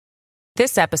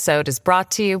This episode is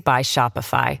brought to you by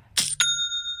Shopify.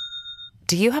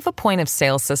 Do you have a point of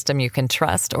sale system you can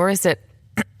trust, or is it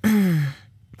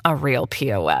a real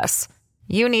POS?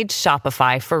 You need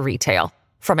Shopify for retail.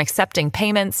 From accepting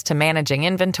payments to managing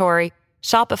inventory,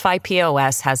 Shopify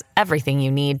POS has everything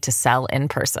you need to sell in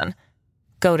person.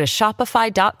 Go to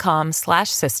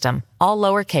shopify.com/system, all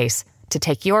lowercase, to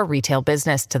take your retail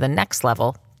business to the next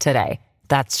level today.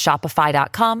 That's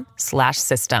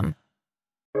shopify.com/system.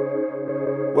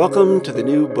 Welcome to the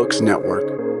New Books Network.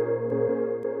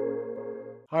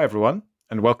 Hi, everyone,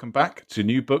 and welcome back to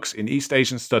New Books in East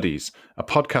Asian Studies, a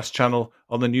podcast channel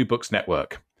on the New Books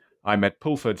Network. I'm Ed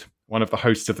Pulford, one of the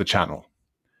hosts of the channel.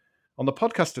 On the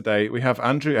podcast today, we have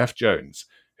Andrew F. Jones,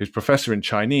 who's professor in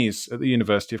Chinese at the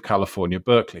University of California,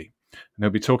 Berkeley, and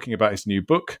he'll be talking about his new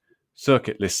book,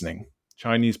 Circuit Listening,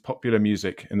 Chinese Popular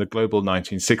Music in the Global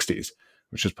 1960s,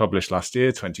 which was published last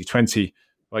year, 2020,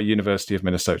 by University of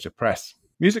Minnesota Press.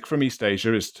 Music from East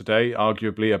Asia is today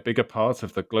arguably a bigger part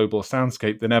of the global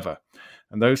soundscape than ever,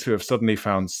 and those who have suddenly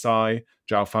found Psy,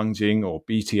 Zhao Fangjing, or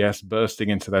BTS bursting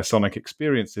into their sonic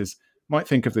experiences might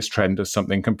think of this trend as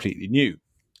something completely new.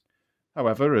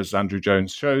 However, as Andrew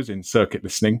Jones shows in Circuit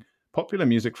Listening, popular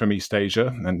music from East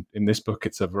Asia, and in this book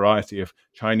it's a variety of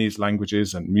Chinese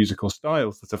languages and musical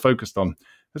styles that are focused on,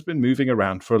 has been moving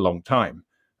around for a long time,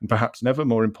 and perhaps never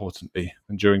more importantly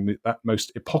than during that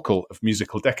most epochal of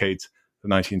musical decades, the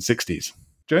 1960s.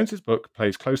 Jones's book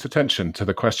pays close attention to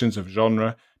the questions of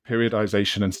genre,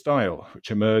 periodization, and style, which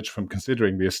emerge from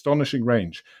considering the astonishing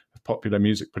range of popular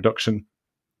music production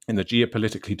in the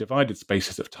geopolitically divided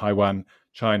spaces of Taiwan,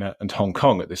 China, and Hong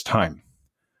Kong at this time.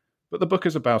 But the book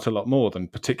is about a lot more than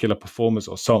particular performers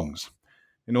or songs.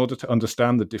 In order to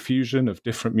understand the diffusion of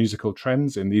different musical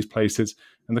trends in these places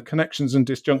and the connections and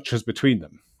disjunctures between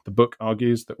them, the book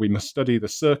argues that we must study the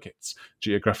circuits,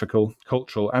 geographical,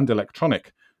 cultural, and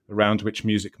electronic, around which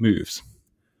music moves.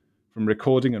 From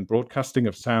recording and broadcasting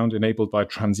of sound enabled by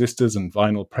transistors and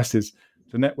vinyl presses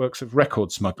to networks of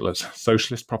record smugglers,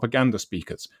 socialist propaganda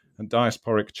speakers, and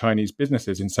diasporic Chinese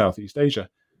businesses in Southeast Asia,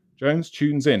 Jones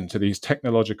tunes in to these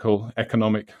technological,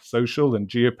 economic, social, and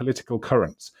geopolitical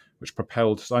currents which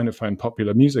propelled Sinophone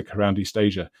popular music around East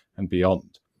Asia and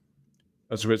beyond.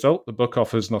 As a result, the book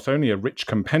offers not only a rich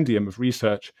compendium of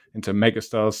research into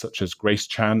megastars such as Grace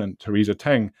Chan and Teresa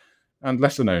Teng, and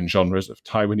lesser-known genres of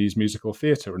Taiwanese musical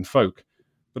theatre and folk,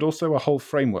 but also a whole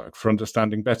framework for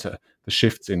understanding better the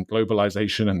shifts in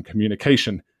globalization and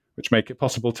communication, which make it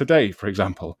possible today, for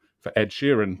example, for Ed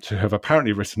Sheeran to have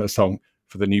apparently written a song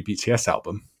for the new BTS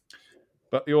album.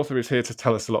 But the author is here to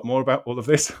tell us a lot more about all of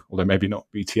this, although maybe not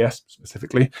BTS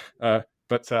specifically.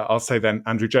 But I'll say then,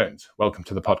 Andrew Jones, welcome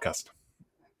to the podcast.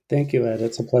 Thank you, Ed.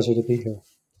 It's a pleasure to be here.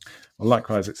 Well,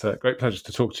 likewise, it's a great pleasure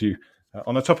to talk to you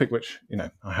on a topic which,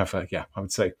 I have, I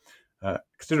would say,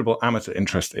 considerable amateur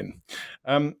interest in.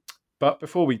 But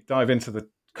before we dive into the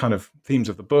kind of themes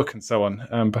of the book and so on,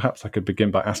 perhaps I could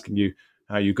begin by asking you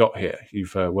how you got here.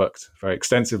 You've worked very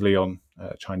extensively on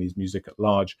Chinese music at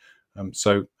large.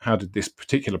 So how did this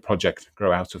particular project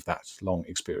grow out of that long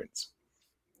experience?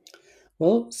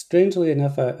 Well, strangely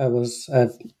enough, I was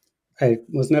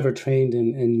never trained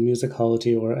in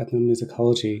musicology or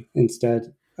ethnomusicology.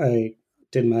 Instead, I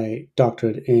did my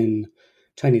doctorate in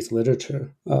Chinese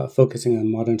literature, focusing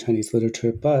on modern Chinese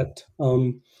literature. But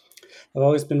I've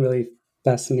always been really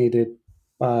fascinated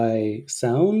by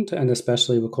sound, and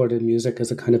especially recorded music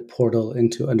as a kind of portal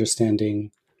into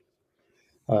understanding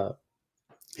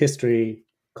history,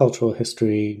 cultural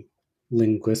history,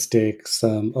 linguistics,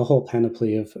 a whole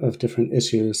panoply of different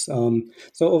issues. So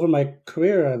over my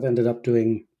career, I've ended up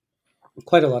doing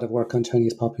quite a lot of work on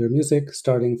Chinese popular music,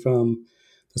 starting from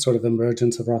the sort of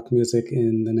emergence of rock music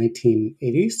in the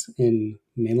 1980s in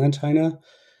mainland China,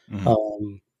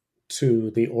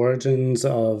 to the origins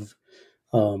of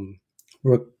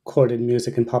recorded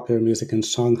music and popular music in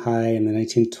Shanghai in the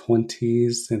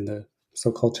 1920s in the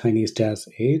so-called Chinese Jazz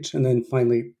Age. And then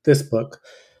finally, this book,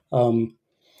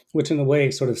 which in a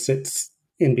way sort of sits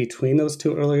in between those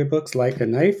two earlier books, Like a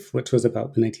Knife, which was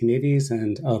about the 1980s,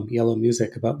 and Yellow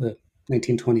Music about the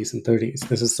 1920s and 30s.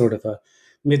 This is sort of a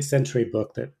mid-century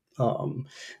book that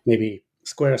maybe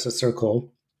squares a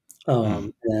circle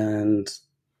and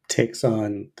takes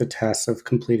on the task of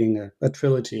completing a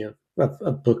trilogy of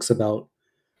books about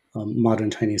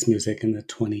modern Chinese music in the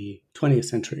 20th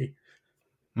century.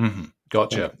 Mm-hmm.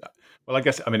 Gotcha. Well, I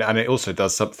guess, and it also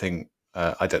does something,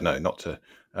 I don't know, not to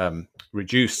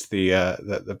reduce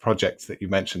the projects that you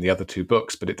mentioned, the other two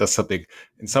books, but it does something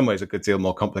in some ways a good deal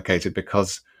more complicated,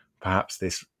 because perhaps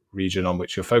this region on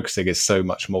which you're focusing is so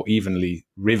much more evenly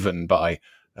riven by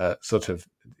sort of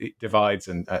divides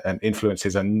and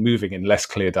influences and moving in less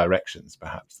clear directions,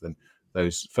 perhaps, than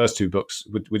those first two books.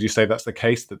 Would you say that's the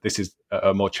case, that this is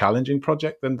a more challenging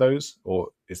project than those, or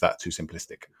is that too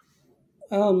simplistic?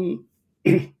 Um,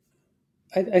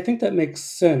 I think that makes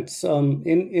sense. In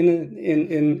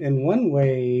one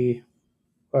way,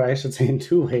 or I should say, in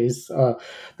two ways,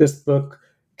 this book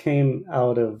came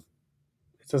out of,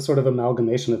 it's a sort of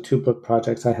amalgamation of two book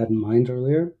projects I had in mind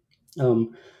earlier.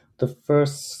 Um, the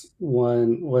first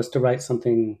one was to write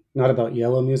something not about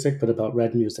yellow music, but about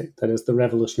red music. That is the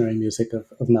revolutionary music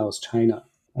of Mao's China.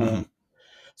 Mm-hmm.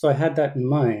 So I had that in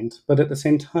mind, but at the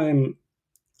same time,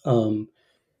 um,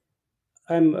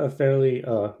 I'm a fairly,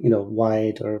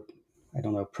 wide, or I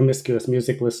don't know, promiscuous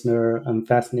music listener. I'm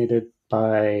fascinated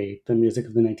by the music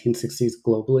of the 1960s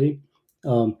globally.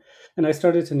 And I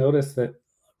started to notice that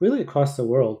really across the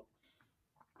world,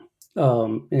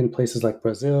 in places like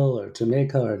Brazil or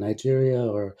Jamaica or Nigeria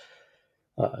or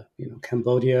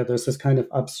Cambodia, there's this kind of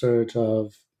upsurge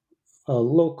of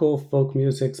local folk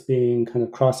musics being kind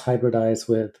of cross hybridized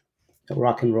with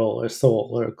rock and roll or soul,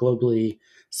 or globally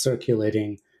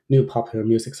circulating new popular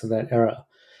musics of that era.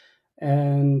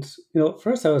 And at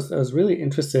first I was really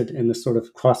interested in this sort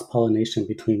of cross pollination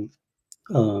between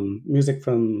music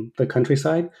from the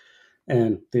countryside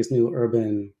and these new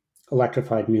urban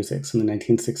electrified musics in the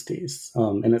 1960s.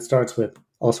 And it starts with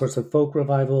all sorts of folk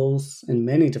revivals in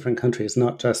many different countries,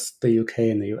 not just the UK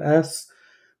and the US,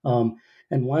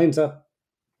 and winds up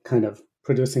kind of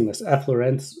producing this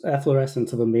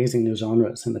efflorescence of amazing new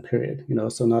genres in the period.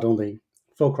 So not only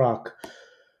folk rock,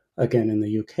 again in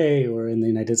the UK or in the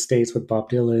United States with Bob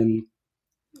Dylan,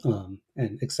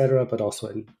 and etc., but also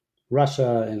in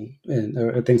Russia and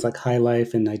or things like High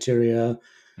Life in Nigeria,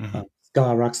 Mm-hmm. ska,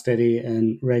 rocksteady,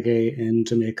 and reggae in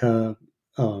Jamaica,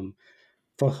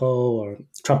 forró or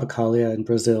tropicalia in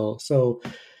Brazil. So,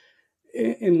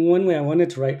 in one way, I wanted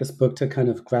to write this book to kind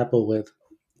of grapple with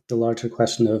the larger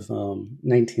question of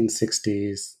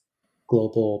 1960s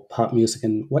global pop music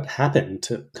and what happened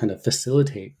to kind of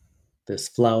facilitate this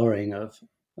flowering of,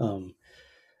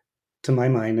 to my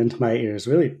mind and to my ears,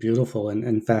 really beautiful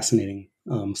and fascinating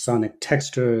sonic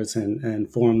textures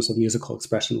and forms of musical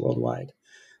expression worldwide.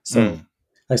 So Mm.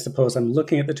 I suppose I'm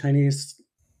looking at the Chinese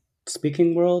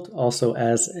speaking world also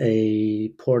as a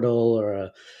portal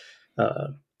or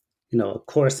a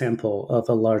core sample of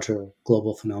a larger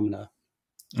global phenomena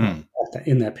Mm.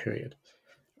 in that period.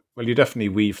 Well, you definitely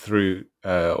weave through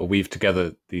or weave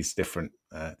together these different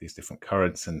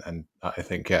currents, and I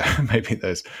think maybe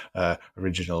those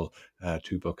original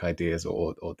two book ideas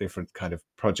or different kind of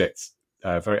projects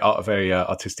very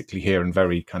artistically here and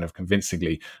very kind of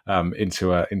convincingly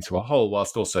into a whole,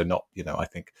 whilst also not, I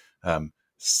think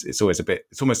it's almost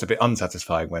a bit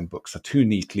unsatisfying when books are too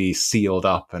neatly sealed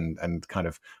up and kind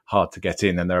of hard to get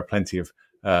in, and there are plenty of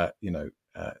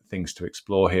things to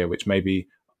explore here, which maybe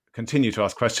continue to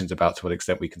ask questions about to what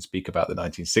extent we can speak about the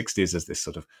 1960s as this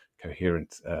sort of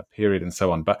coherent period and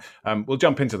so on. But we'll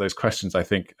jump into those questions, I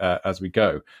think, as we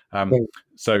go.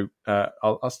 So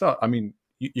I'll start. I mean,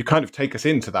 you kind of take us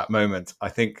into that moment. I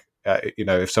think,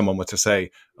 if someone were to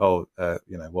say, what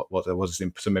was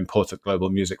some important global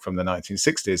music from the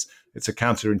 1960s, it's a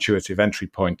counterintuitive entry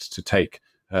point to take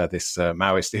this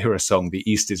Maoist era song, "The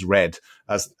East is Red,"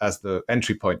 as the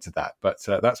entry point to that. But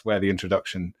that's where the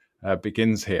introduction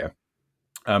begins here.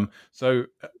 So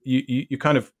you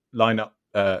kind of line up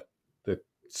the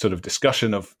sort of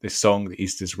discussion of this song, "The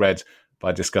East is Red,"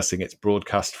 by discussing its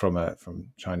broadcast from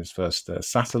China's first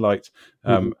satellite,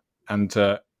 and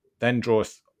then draw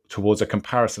us towards a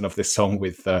comparison of this song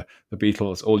with the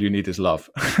Beatles' "All You Need Is Love."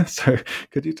 So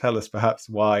could you tell us perhaps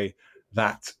why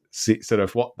that sort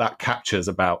of what that captures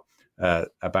about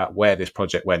where this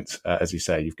project went? As you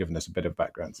say, you've given us a bit of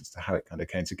background as to how it kind of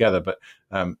came together, but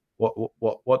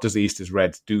what does "The East is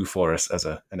Red" do for us as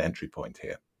an entry point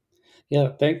here? Yeah,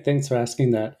 thanks for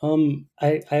asking that.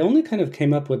 I only kind of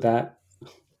came up with that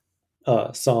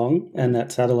song and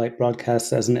that satellite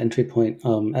broadcast as an entry point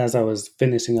as I was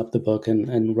finishing up the book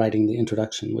and writing the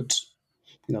introduction, which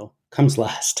comes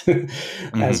last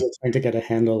as you're trying to get a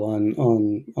handle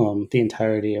on the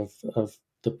entirety of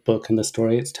the book and the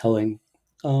story it's telling.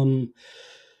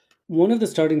 One of the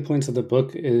starting points of the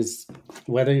book is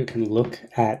whether you can look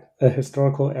at a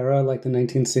historical era like the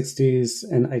 1960s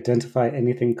and identify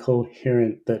anything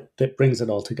coherent that brings it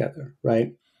all together,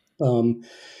 right?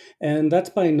 And that's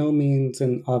by no means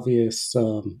an obvious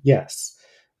yes.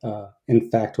 In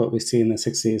fact, what we see in the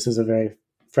 60s is a very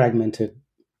fragmented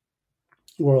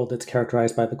world that's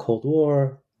characterized by the Cold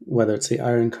War, whether it's the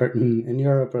Iron Curtain in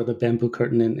Europe or the Bamboo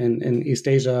Curtain in East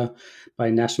Asia, by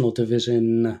national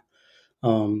division,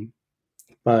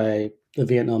 by the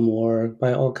Vietnam War,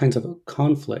 by all kinds of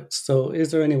conflicts. So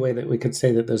is there any way that we could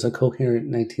say that there's a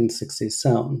coherent 1960s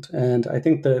sound? And I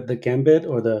think the gambit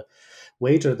or the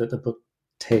wager that the book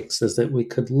takes is that we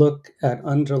could look at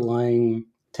underlying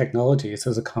technologies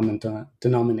as a common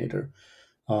denominator,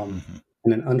 and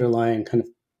an underlying kind of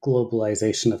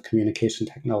globalization of communication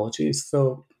technologies.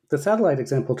 So the satellite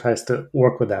example tries to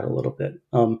work with that a little bit.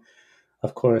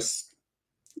 Of course,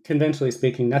 conventionally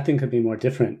speaking, nothing could be more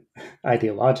different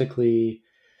ideologically,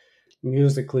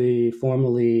 musically,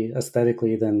 formally,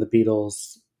 aesthetically than the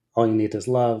Beatles' All You Need Is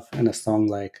Love and a song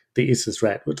like The East is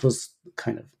Red, which was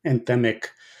kind of anthemic,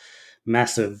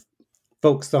 massive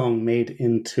folk song made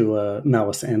into a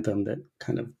Maoist anthem that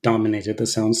kind of dominated the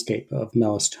soundscape of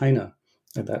Maoist China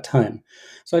at that time.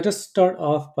 So I just start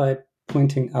off by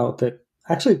pointing out that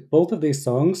actually both of these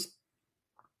songs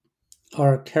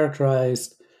are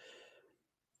characterized,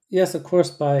 yes, of course,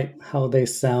 by how they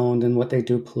sound and what they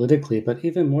do politically, but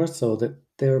even more so that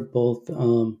they're both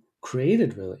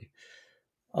created really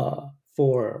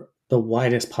for the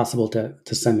widest possible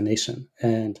dissemination.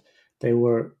 And they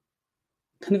were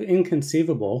kind of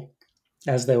inconceivable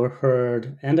as they were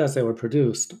heard and as they were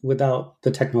produced without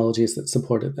the technologies that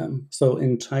supported them. So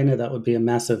in China, that would be a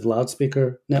massive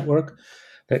loudspeaker network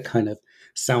that kind of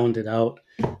sounded out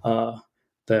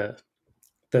the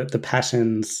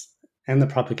passions and the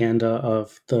propaganda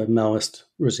of the Maoist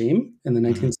regime in the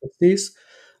 1960s,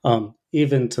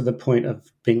 even to the point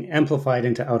of being amplified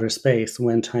into outer space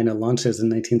when China launches in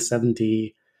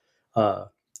 1970 the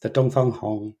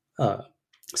Dongfang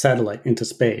satellite into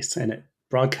space, and it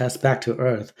broadcasts back to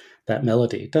Earth that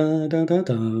melody. Da, da, da,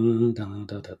 da, da,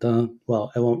 da, da, da.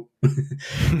 Well, I won't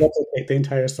replicate the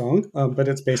entire song, but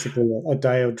it's basically a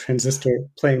diode transistor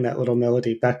playing that little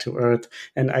melody back to Earth,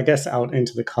 and I guess out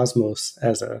into the cosmos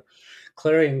as a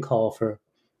clarion call for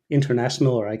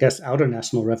international, or I guess outer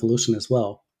national revolution as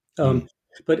well.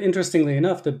 But interestingly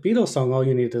enough, the Beatles song All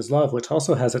You Need Is Love, which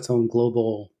also has its own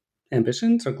global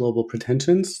ambitions or global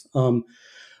pretensions,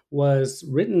 was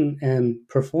written and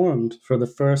performed for the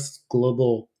first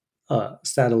global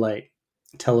satellite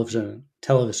television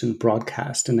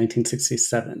broadcast in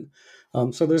 1967.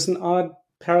 So there's an odd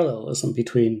parallelism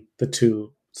between the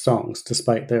two songs,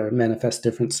 despite their manifest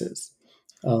differences.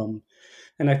 And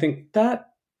I think that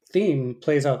theme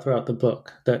plays out throughout the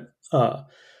book, that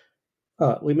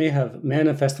we may have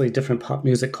manifestly different pop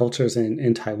music cultures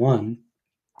in Taiwan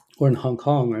or in Hong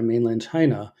Kong or mainland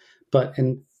China, but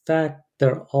in fact,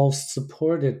 they're all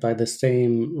supported by the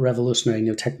same revolutionary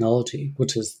new technology,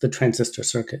 which is the transistor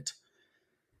circuit.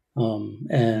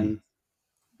 And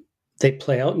they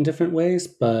play out in different ways,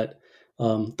 but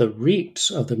the reach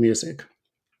of the music,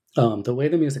 the way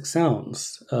the music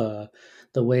sounds, the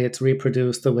way it's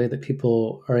reproduced, the way that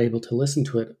people are able to listen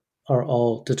to it are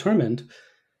all determined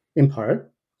in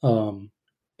part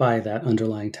by that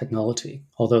underlying technology.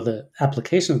 Although the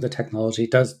application of the technology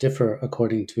does differ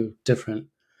according to different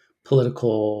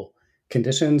political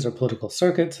conditions or political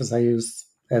circuits, as I use,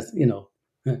 as you know,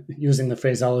 using the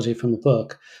phraseology from the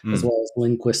book, as well as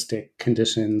linguistic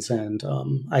conditions and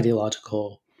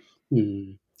ideological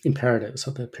imperatives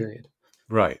of the period.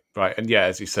 Right. And yeah,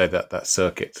 as you say, that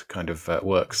circuit kind of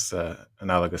works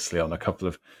analogously on a couple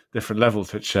of different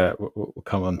levels, which we'll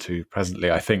come on to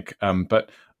presently, I think. But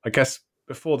I guess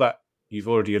before that, you've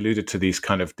already alluded to these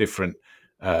kind of different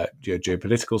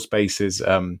geopolitical spaces.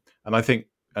 And I think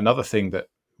another thing that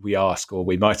we ask, or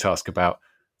we might ask about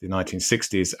the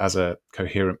 1960s as a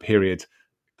coherent period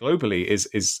globally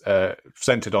is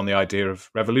centered on the idea of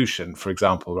revolution, for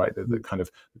example, right? The kind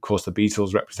of course, the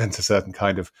Beatles represent a certain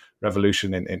kind of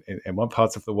revolution in one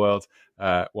part of the world,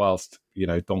 whilst,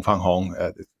 Dongfang Hong,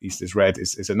 the East is Red,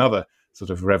 is another sort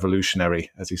of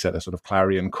revolutionary, as you said, a sort of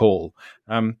clarion call.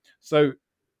 So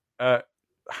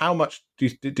how much do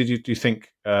you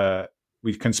think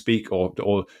we can speak,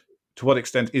 or to what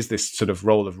extent is this sort of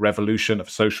role of revolution, of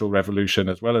social revolution,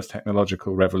 as well as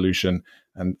technological revolution,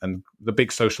 and the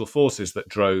big social forces that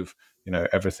drove,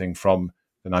 everything from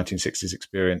the 1960s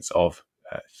experience of,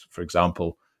 for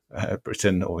example,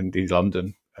 Britain, or indeed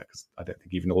London, because I don't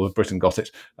think even all of Britain got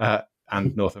it,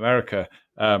 and North America,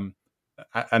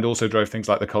 and also drove things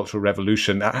like the Cultural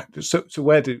Revolution. So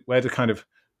where do kind of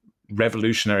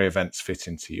revolutionary events fit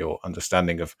into your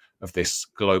understanding of this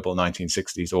global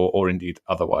 1960s, or indeed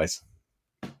otherwise?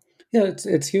 Yeah,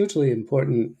 it's hugely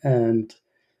important and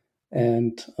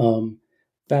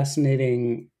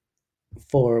fascinating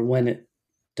for when it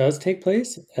does take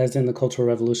place, as in the Cultural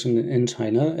Revolution in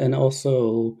China, and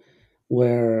also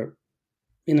where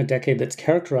in a decade that's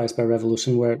characterized by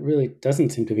revolution, where it really doesn't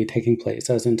seem to be taking place,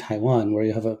 as in Taiwan, where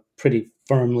you have a pretty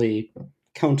firmly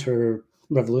counter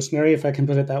revolutionary, if I can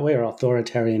put it that way, or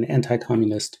authoritarian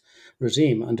anti-communist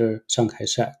regime under Chiang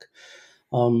Kai-shek.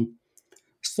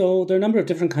 So there are a number of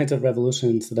different kinds of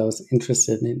revolutions that I was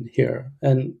interested in here.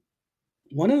 And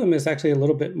one of them is actually a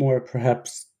little bit more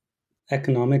perhaps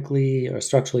economically or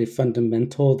structurally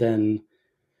fundamental than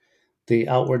the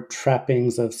outward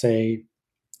trappings of, say,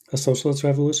 a socialist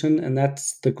revolution, and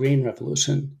that's the Green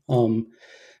Revolution.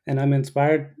 And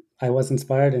I was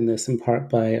inspired in this in part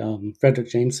by Fredric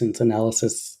Jameson's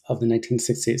analysis of the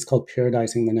 1960s called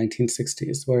Periodizing the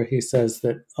 1960s, where he says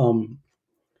that,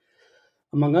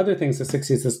 among other things, the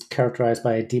 60s is characterized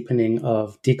by a deepening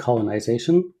of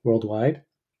decolonization worldwide.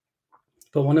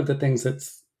 But one of the things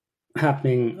that's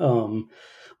happening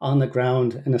on the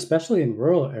ground, and especially in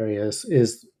rural areas,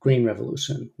 is green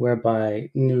revolution, whereby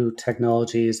new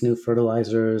technologies, new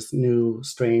fertilizers, new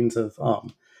strains of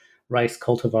rice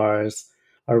cultivars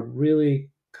are really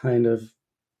kind of,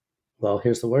 well,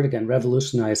 here's the word again,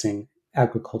 revolutionizing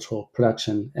agricultural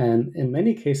production, and in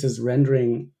many cases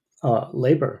rendering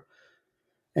labor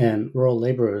and rural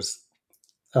laborers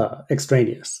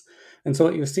extraneous. And so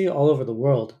what you see all over the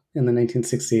world in the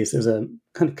 1960s is a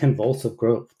kind of convulsive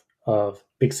growth of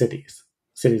big cities,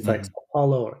 like Sao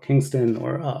Paulo or Kingston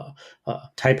or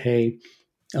Taipei,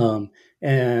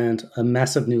 and a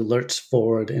massive new lurch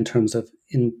forward in terms of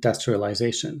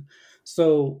industrialization.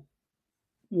 So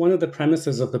one of the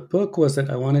premises of the book was that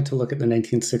I wanted to look at the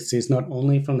 1960s not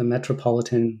only from the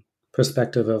metropolitan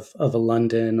perspective of a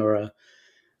London or a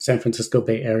San Francisco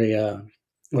Bay Area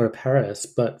or Paris,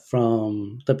 but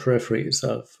from the peripheries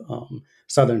of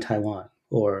southern Taiwan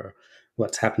or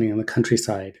what's happening in the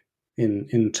countryside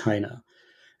in China.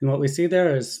 And what we see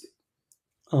there is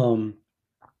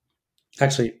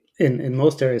actually in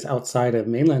most areas outside of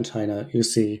mainland China, you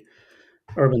see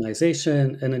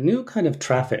urbanization and a new kind of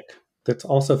traffic that's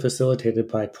also facilitated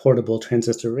by portable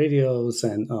transistor radios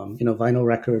and vinyl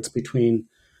records between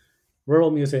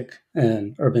rural music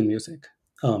and urban music,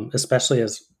 especially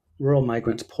as rural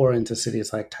migrants pour into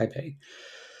cities like Taipei.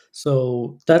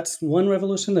 So that's one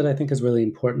revolution that I think is really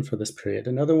important for this period.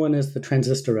 Another one is the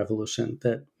transistor revolution.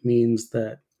 That means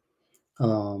that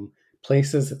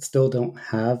places that still don't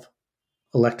have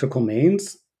electrical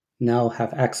mains now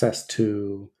have access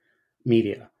to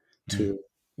media, to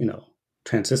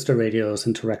transistor radios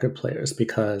and to record players,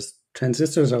 because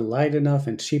transistors are light enough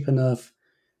and cheap enough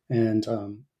and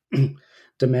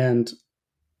demand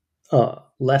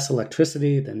less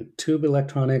electricity than tube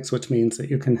electronics, which means that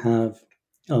you can have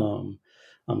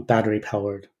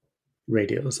battery-powered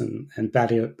radios and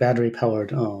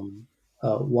battery-powered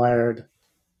wired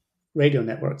radio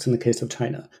networks in the case of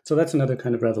China. So that's another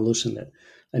kind of revolution that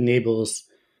enables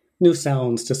new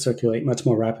sounds to circulate much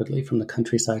more rapidly from the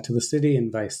countryside to the city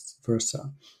and vice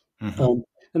versa. And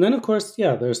then, of course,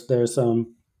 there's the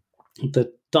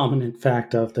dominant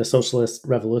fact of the socialist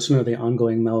revolution or the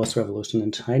ongoing Maoist revolution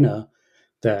in China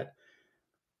that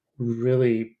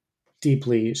really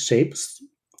deeply shapes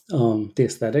the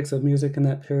aesthetics of music in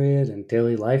that period and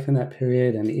daily life in that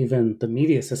period, and even the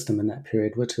media system in that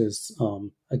period, which is,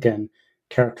 again,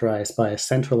 characterized by a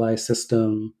centralized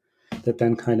system that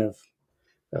then kind of,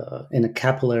 in a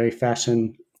capillary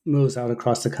fashion, moves out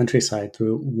across the countryside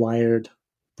through wired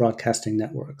broadcasting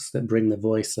networks that bring the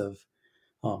voice of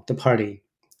the party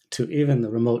to even the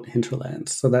remote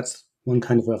hinterlands. So that's one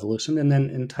kind of revolution. And then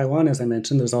in Taiwan, as I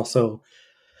mentioned, there's also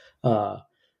kind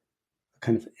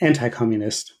of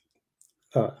anti-communist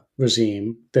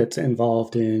regime that's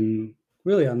involved in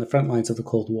really on the front lines of the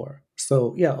Cold War.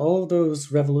 So all of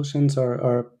those revolutions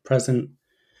are present,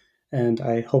 and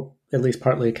I hope at least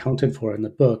partly accounted for in the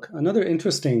book. Another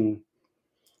interesting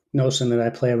notion that I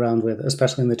play around with,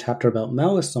 especially in the chapter about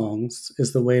Maoist songs,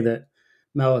 is the way that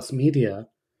Maoist media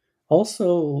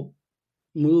also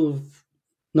move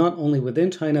not only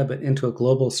within China, but into a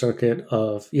global circuit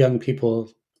of young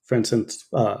people, for instance,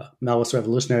 Maoist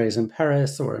revolutionaries in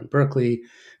Paris or in Berkeley,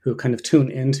 who kind of tune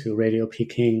into Radio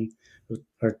Peking,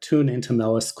 or tune into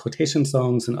Maoist quotation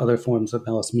songs and other forms of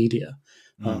Maoist media.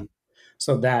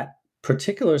 So that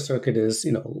particular circuit is,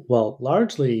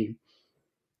 largely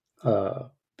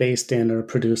based in or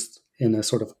produced in a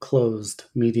sort of closed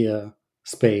media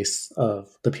space of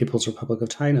the People's Republic of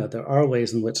China. There are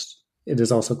ways in which it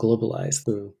is also globalized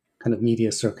through kind of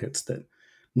media circuits that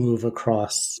move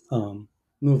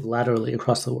laterally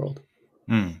across the world.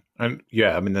 And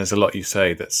there's a lot you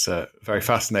say that's very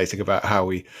fascinating about how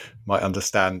we might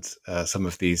understand some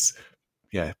of these,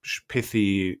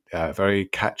 pithy, very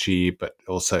catchy, but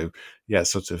also,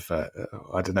 sort of,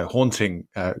 haunting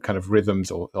kind of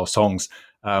rhythms or songs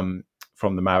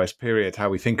from the Maoist period, how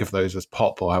we think of those as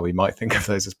pop, or how we might think of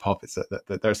those as pop. It's that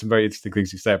there are some very interesting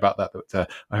things you say about that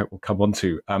I hope we'll come on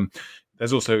to.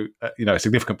 There's also a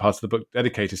significant part of the book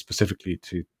dedicated specifically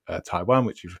to Taiwan,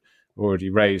 which you've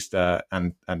already raised,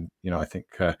 and I think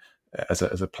as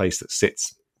a place that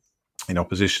sits in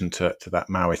opposition to that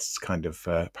Maoist kind of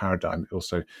paradigm.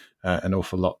 Also an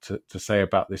awful lot to say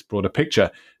about this broader picture.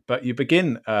 But you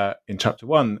begin in chapter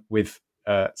 1 with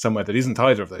somewhere that isn't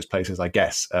either of those places, I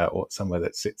guess, or somewhere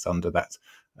that sits under that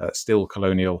still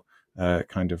colonial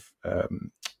kind of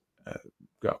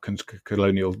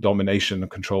colonial domination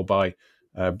and control by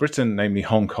Britain, namely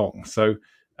Hong Kong. So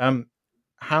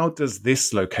how does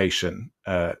this location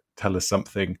tell us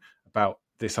something about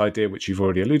this idea, which you've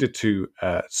already alluded to,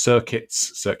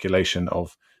 circulation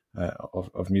of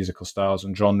musical styles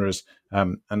and genres,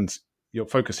 and your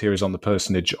focus here is on the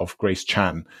personage of Grace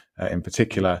Chan in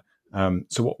particular.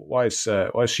 So, why is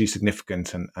she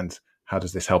significant, and how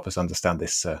does this help us understand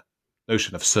this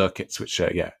notion of circuits, which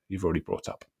you've already brought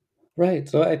up? Right.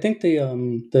 So, I think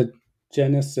the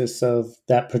genesis of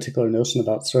that particular notion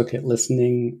about circuit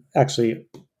listening actually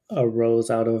arose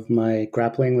out of my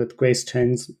grappling with Grace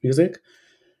Chan's music.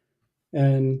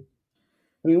 And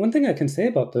I mean, one thing I can say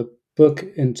about the book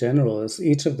in general is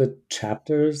each of the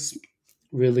chapters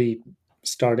really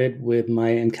started with my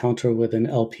encounter with an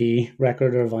LP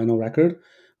record or vinyl record.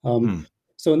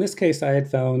 So in this case, I had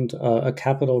found a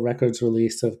Capitol Records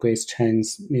release of Grace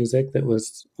Chan's music that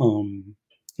was,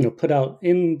 put out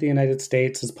in the United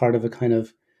States as part of a kind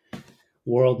of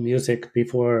world music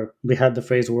before we had the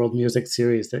phrase world music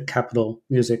series that Capitol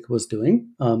Music was doing.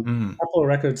 Capitol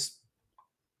Records,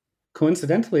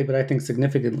 coincidentally, but I think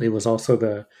significantly, was also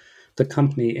the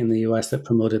company in the U.S. that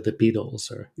promoted the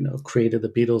Beatles, or created the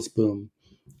Beatles boom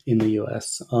in the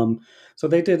U.S. So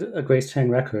they did a Grace Chan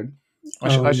record.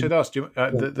 I should ask you,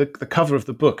 the cover of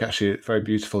the book, actually very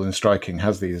beautiful and striking,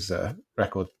 has these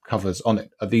record covers on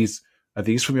it. Are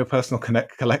these from your personal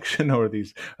collection, or are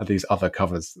these other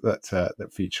covers that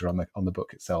feature on the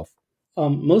book itself?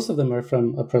 Most of them are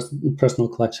from a personal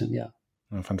collection. Yeah.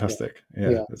 Oh, fantastic!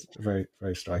 Yeah, it's very,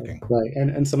 very striking. Right,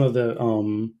 and some of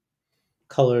the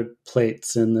colored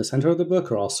plates in the center of the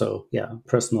book are also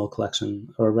personal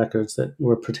collection, or records that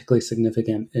were particularly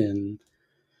significant in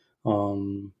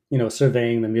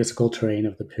surveying the musical terrain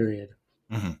of the period.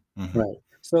 Right.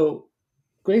 So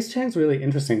Grace Chan's really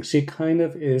interesting. She kind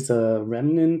of is a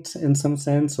remnant in some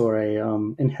sense, or a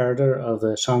inheritor of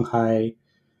the Shanghai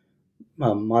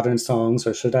modern songs,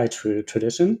 or Shidai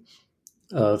tradition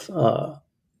of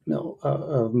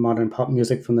of modern pop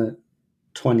music from the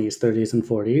 20s, 30s, and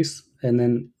 40s. And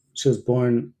then she was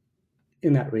born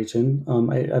in that region,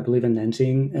 I believe in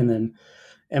Nanjing, and then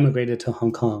emigrated to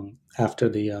Hong Kong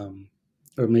after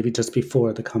or maybe just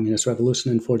before the Communist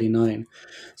Revolution in 1949.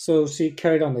 So she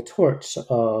carried on the torch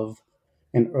of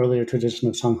an earlier tradition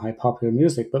of Shanghai popular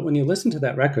music. But when you listen to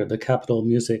that record, the Capitol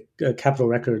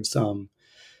Records, Hong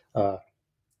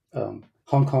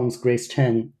Kong's Grace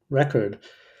Chan record,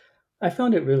 I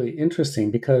found it really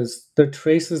interesting because there are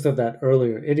traces of that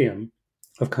earlier idiom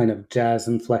of kind of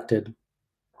jazz-inflected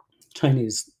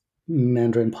Chinese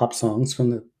Mandarin pop songs from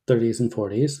the 30s and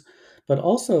 40s, but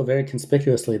also very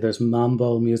conspicuously there's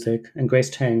mambo music, and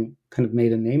Grace Chan kind of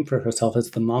made a name for herself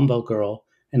as the mambo girl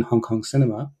in Hong Kong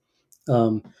cinema.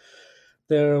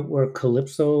 There were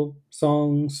calypso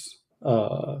songs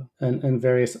and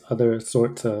various other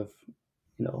sorts of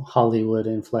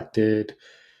Hollywood-inflected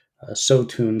show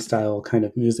tune style kind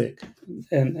of music.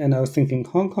 And I was thinking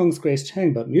Hong Kong's Grace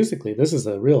Chan, but musically, this is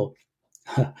a real,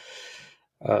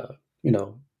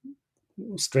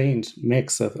 strange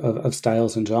mix of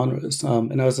styles and genres.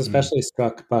 And I was especially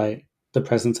struck by the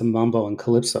presence of mambo and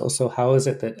calypso. So how is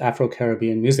it that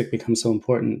Afro-Caribbean music becomes so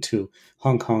important to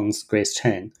Hong Kong's Grace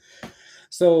Chan?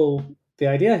 So the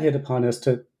idea I hit upon is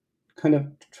to kind of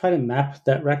try to map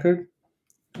that record,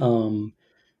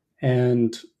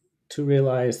 and to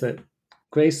realize that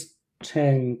Grace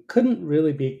Chan couldn't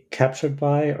really be captured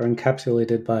by or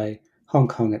encapsulated by Hong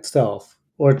Kong itself.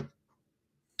 Or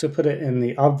to put it in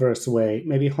the obverse way,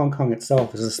 maybe Hong Kong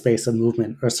itself is a space of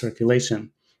movement or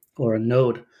circulation, or a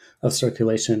node of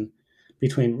circulation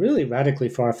between really radically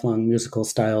far-flung musical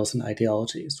styles and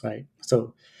ideologies, right?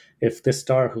 So if this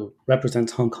star who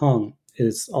represents Hong Kong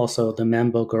is also the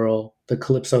mambo girl, the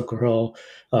calypso girl,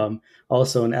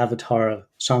 also an avatar of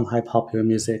Shanghai popular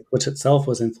music, which itself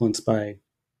was influenced by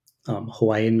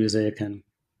Hawaiian music and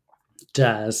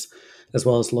jazz, as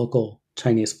well as local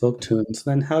Chinese folk tunes,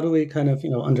 then how do we kind of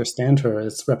understand her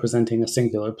as representing a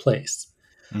singular place?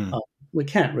 We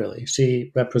can't really.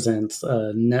 She represents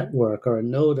a network, or a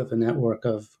node of a network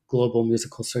of global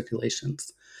musical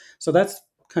circulations. So that's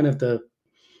kind of the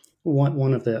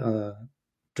one of the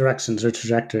directions or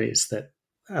trajectories that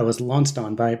I was launched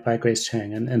on by Grace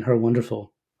Chang and her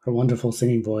wonderful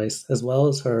singing voice, as well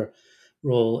as her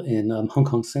role in Hong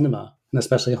Kong cinema, and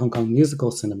especially Hong Kong musical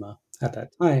cinema at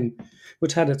that time,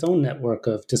 which had its own network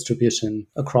of distribution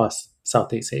across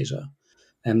Southeast Asia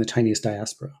and the Chinese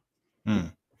diaspora.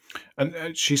 Mm.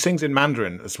 And she sings in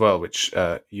Mandarin as well, which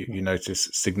you notice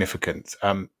significant.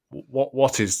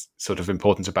 What is sort of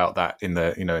important about that in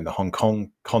the Hong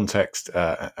Kong context,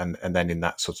 and then in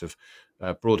that sort of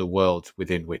broader world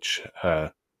within which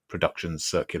her productions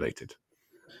circulated?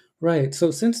 Right.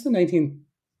 So since the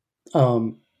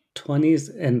 1920s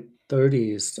and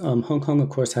 30s, Hong Kong, of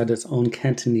course, had its own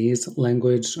Cantonese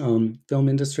language film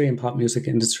industry and pop music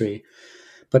industry.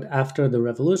 But after the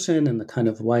revolution and the kind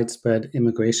of widespread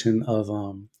immigration of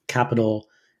capital,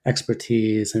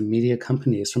 expertise, and media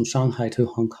companies from Shanghai to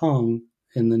Hong Kong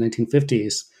in the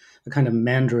 1950s, a kind of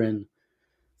Mandarin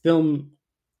film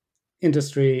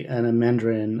industry and a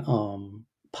Mandarin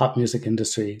pop music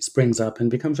industry springs up and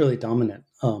becomes really dominant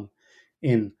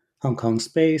in Hong Kong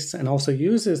space, and also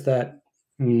uses that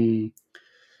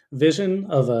vision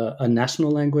of a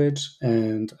national language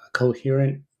and a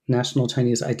coherent national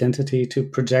Chinese identity to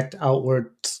project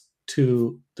outwards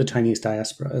to the Chinese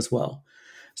diaspora as well.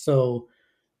 So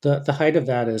the height of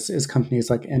that is companies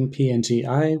like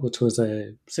MPNGI, which was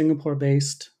a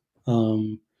Singapore-based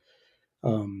kind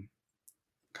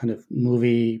of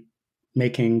movie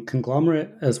making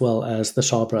conglomerate, as well as the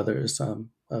Shaw Brothers,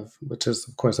 which is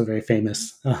of course a very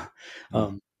famous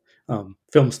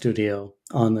film studio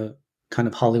on the kind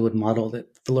of Hollywood model that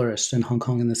flourished in Hong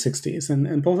Kong in the 60s.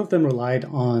 And both of them relied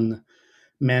on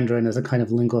Mandarin as a kind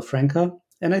of lingua franca.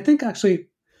 And I think actually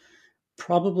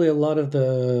probably a lot of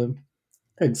the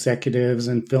executives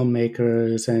and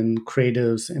filmmakers and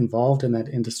creatives involved in that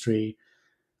industry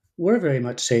were very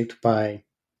much shaped by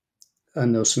a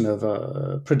notion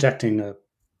of projecting a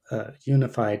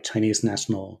unified Chinese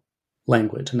national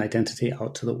language and identity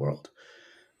out to the world,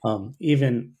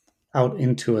 even out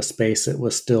into a space that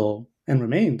was still and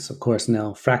remains, of course,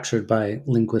 now fractured by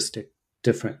linguistic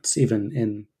difference, even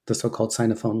in the so-called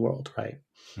Sinophone world, right?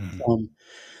 Mm-hmm.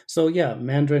 So yeah,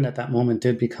 Mandarin at that moment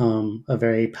did become a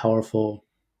very powerful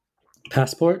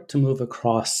passport to move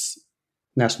across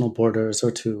national borders or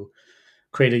to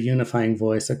create a unifying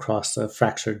voice across a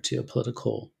fractured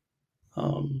geopolitical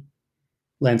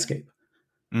landscape.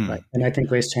 Right. And I think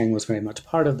Grace Chang was very much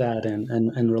part of that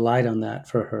and relied on that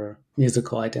for her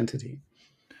musical identity.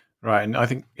 Right. And I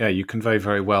think, you convey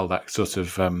very well that sort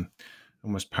of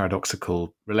almost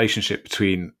paradoxical relationship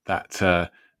between that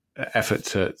effort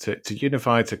to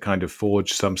unify, to kind of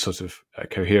forge some sort of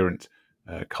coherent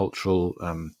cultural,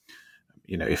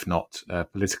 if not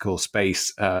political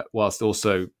space, whilst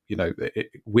also,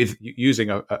 with using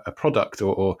a product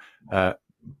or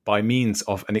by means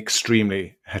of an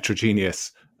extremely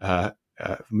heterogeneous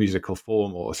musical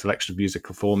form or selection of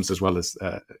musical forms, as well as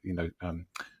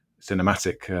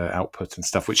cinematic output and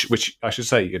stuff, which I should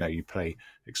say, you pay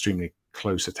extremely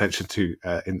close attention to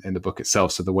in the book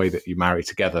itself. So the way that you marry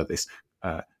together this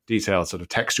detailed sort of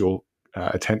textual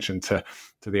attention to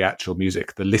the actual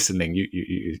music, the listening,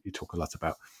 you talk a lot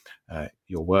about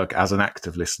your work as an act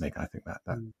of listening. I think that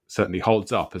certainly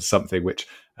holds up as something which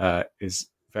is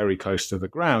very close to the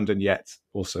ground, and yet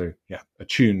also,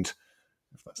 attuned,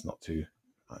 if that's not too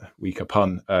weak a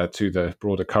pun, to the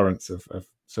broader currents of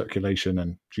circulation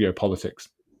and geopolitics.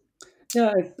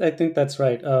 Yeah, I think that's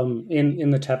right. In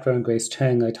the chapter on Grace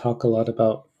Chang, I talk a lot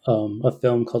about a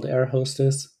film called Air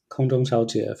Hostess, 空中小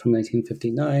姐 from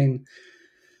 1959,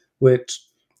 which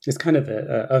is kind of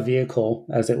a vehicle,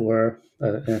 as it were,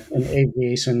 an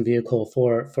aviation vehicle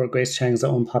for Grace Chang's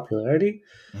own popularity.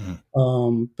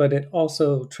 Mm-hmm. But it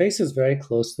also traces very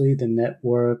closely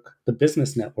the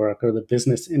business network or the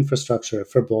business infrastructure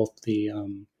for both the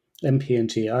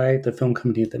MPNGI, the film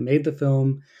company that made the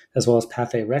film, as well as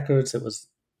Pathé Records, that was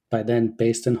by then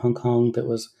based in Hong Kong, that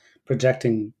was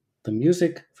projecting the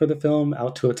music for the film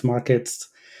out to its markets.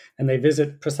 And they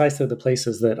visit precisely the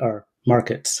places that are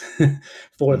markets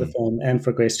for the film and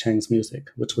for Grace Chang's music,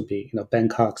 which would be,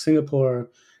 Bangkok, Singapore,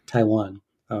 Taiwan.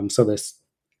 So this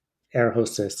air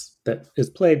hostess that is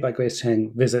played by Grace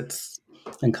Chang visits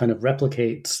and kind of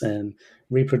replicates and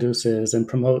reproduces and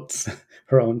promotes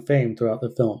her own fame throughout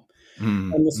the film.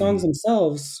 And the songs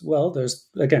themselves, well, there's,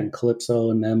 again, calypso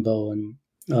and mambo and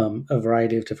a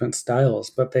variety of different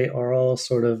styles, but they are all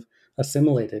sort of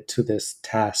assimilated to this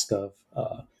task of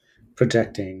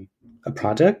projecting a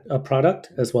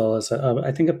product, as well as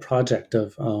I think a project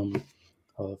of an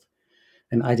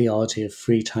ideology of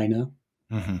free China,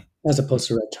 as opposed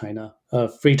to Red China,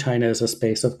 free China as a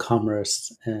space of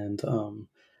commerce and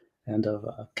of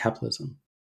capitalism.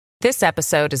 This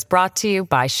episode is brought to you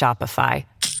by Shopify.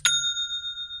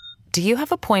 Do you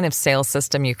have a point of sale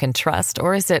system you can trust,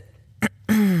 or is it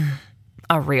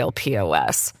a real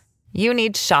POS? You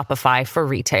need Shopify for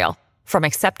retail. From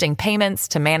accepting payments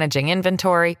to managing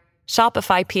inventory,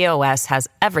 Shopify POS has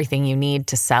everything you need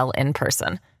to sell in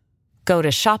person. Go to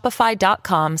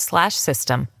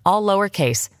shopify.com/system, all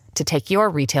lowercase, to take your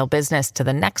retail business to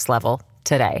the next level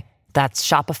today. That's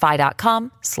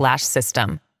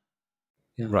shopify.com/system.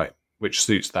 Yeah. Right, which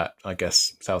suits that, I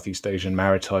guess, Southeast Asian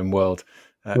maritime world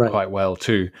Right. quite well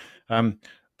too. But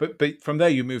from there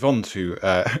you move on to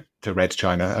Red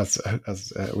China,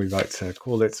 as we like to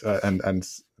call it, and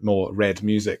more red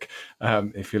music,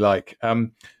 if you like.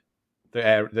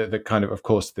 The kind of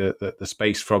course, the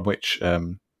space from which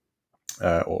from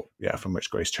which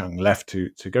Grace Chung left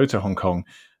to go to Hong Kong,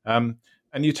 and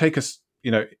you take us,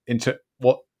 into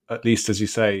what, at least as you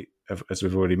say, as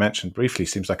we've already mentioned briefly,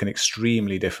 seems like an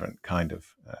extremely different kind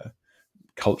of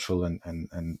cultural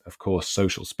and of course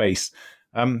social space.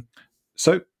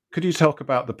 So could you talk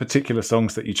about the particular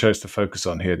songs that you chose to focus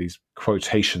on here? These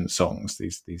quotation songs,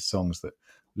 these songs that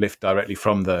lift directly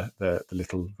from the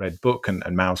little red book and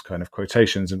Mao's kind of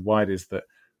quotations, and why it is that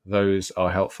those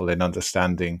are helpful in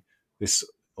understanding this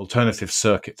alternative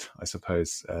circuit, I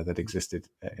suppose, that existed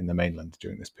in the mainland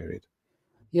during this period.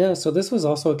 Yeah, so this was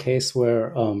also a case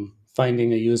where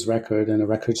finding a used record in a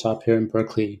record shop here in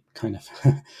Berkeley kind of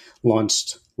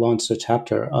launched a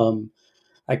chapter.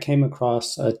 I came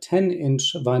across a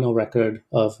 10-inch vinyl record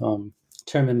of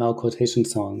Chairman Mao quotation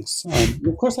songs.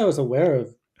 Of course, I was aware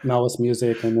of Maoist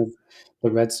music and of the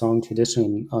Red Song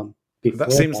tradition.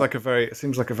 That seems like a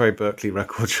very Berkeley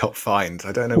record shop find.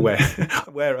 I don't know where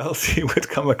where else you would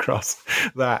come across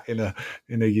that in a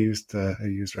used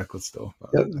record store.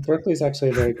 Yeah, Berkeley is actually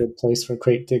a very good place for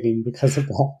crate digging because of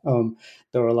that.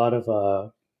 There were a lot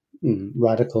of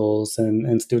radicals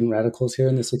and student radicals here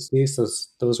in the 60s.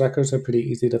 Those records are pretty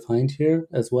easy to find here,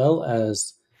 as well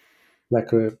as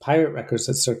pirate records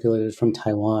that circulated from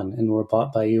Taiwan and were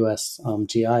bought by U.S.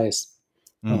 GIs,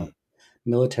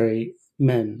 military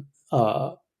men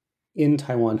in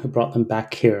Taiwan, who brought them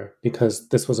back here because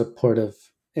this was a port of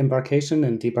embarkation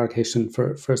and debarkation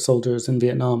for soldiers in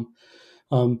Vietnam.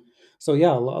 So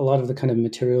yeah, a lot of the kind of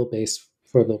material base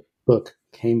for the book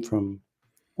came from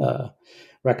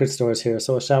record stores here.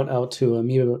 So a shout out to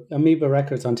Amoeba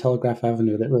Records on Telegraph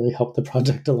Avenue that really helped the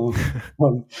project along.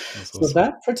 So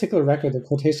that particular record, the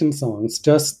quotation songs,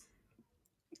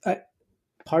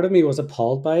 part of me was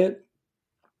appalled by it,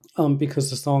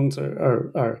 because the songs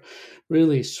are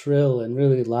really shrill and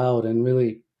really loud and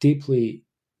really deeply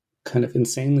kind of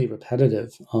insanely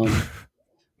repetitive.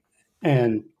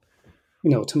 And,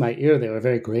 to my ear, they were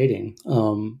very grating.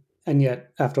 And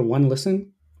yet after one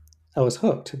listen, I was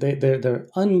hooked. They're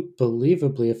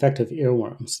unbelievably effective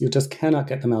earworms. You just cannot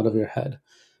get them out of your head,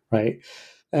 right?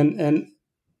 And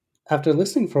after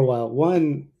listening for a while,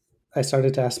 I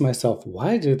started to ask myself,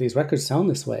 why do these records sound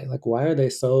this way? Like, why are they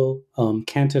so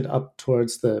canted up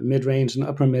towards the mid-range and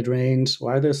upper mid-range?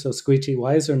 Why are they so screechy?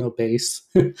 Why is there no bass?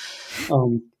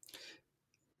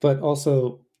 But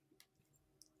also,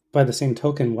 by the same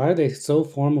token, why are they so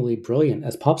formally brilliant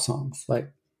as pop songs?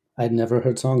 Like, I'd never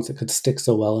heard songs that could stick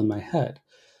so well in my head.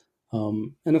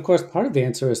 And of course, part of the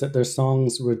answer is that they're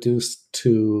songs reduced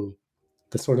to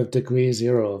the sort of degree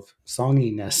zero of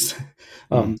songiness.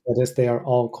 That is, they are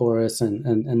all chorus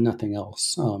and nothing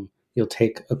else. You'll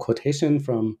take a quotation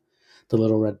from the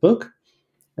Little Red Book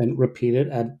and repeat it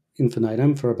ad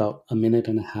infinitum for about a minute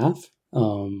and a half,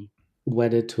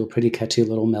 wedded to a pretty catchy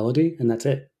little melody, and that's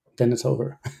it. Then it's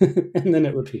over. And then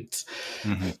it repeats.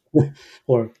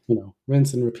 Or,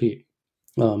 rinse and repeat,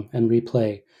 and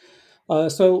replay.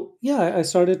 So yeah, I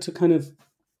started to kind of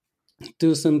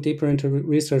do some deeper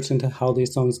research into how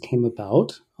these songs came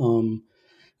about. And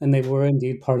they were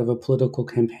indeed part of a political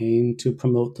campaign to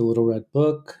promote the Little Red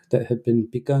Book that had been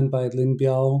begun by Lin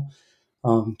Biao,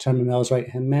 Chairman Mao's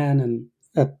right-hand man, and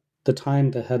at the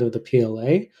time the head of the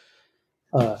PLA,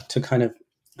 to kind of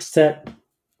set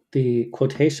the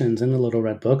quotations in the Little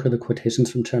Red Book, or the quotations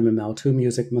from Chairman Mao, to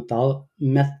music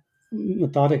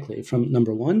methodically from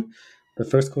number one, the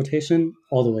first quotation,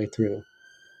 all the way through.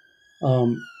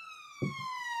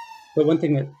 But one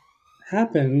thing that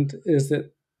happened is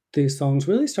that these songs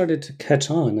really started to catch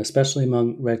on, especially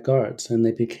among Red Guards, and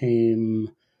they became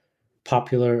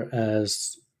popular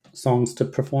as songs to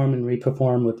perform and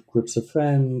re-perform with groups of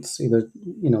friends, either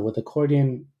with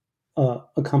accordion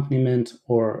accompaniment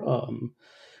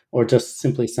or just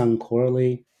simply sung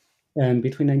chorally. And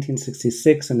between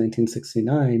 1966 and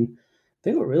 1969,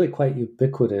 they were really quite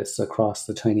ubiquitous across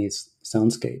the Chinese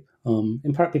soundscape,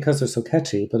 in part because they're so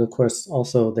catchy, but of course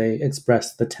also they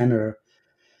express the tenor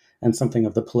and something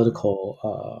of the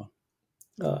political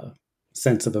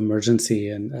sense of emergency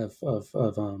and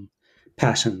of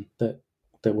passion that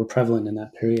were prevalent in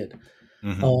that period.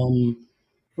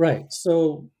 Right.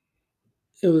 So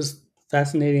it was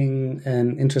fascinating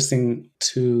and interesting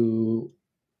to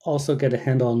also get a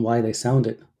handle on why they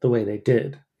sounded the way they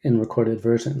did in recorded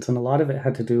versions. And a lot of it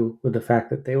had to do with the fact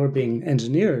that they were being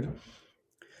engineered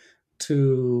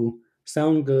to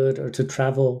sound good or to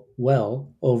travel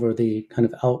well over the kind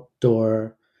of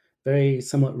outdoor, very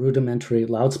somewhat rudimentary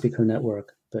loudspeaker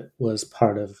network that was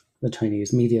part of the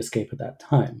Chinese mediascape at that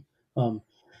time.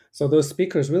 So those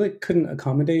speakers really couldn't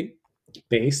accommodate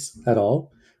bass at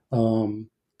all.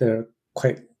 They're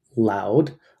quite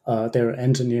loud. They're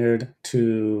engineered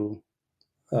to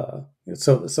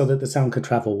so that the sound could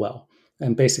travel well,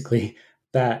 and basically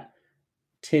that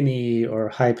tinny or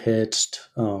high pitched,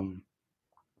 often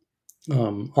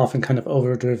kind of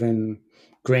overdriven,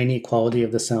 grainy quality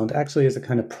of the sound actually is a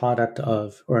kind of product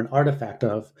of or an artifact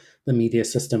of the media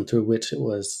system through which it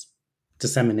was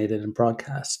disseminated and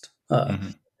broadcast.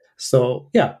 So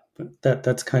yeah,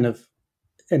 that's kind of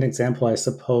an example, I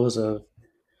suppose, of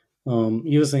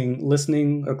using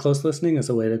listening or close listening as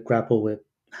a way to grapple with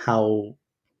how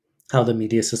the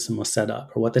media system was set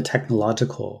up or what the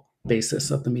technological basis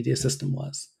of the media system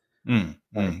was.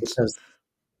 Because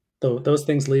those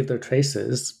things leave their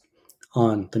traces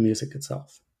on the music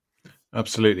itself.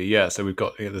 Absolutely, yeah. So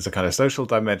there's a kind of social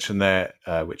dimension there,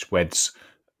 which weds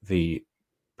the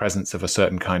presence of a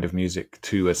certain kind of music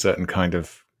to a certain kind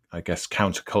of, I guess,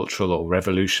 countercultural or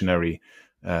revolutionary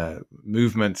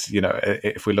movement.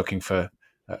 If we're looking for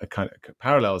a kind of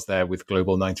parallels there with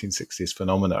global 1960s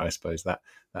phenomena, I suppose that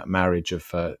marriage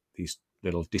of these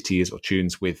little ditties or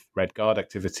tunes with Red Guard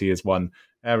activity is one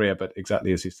area, but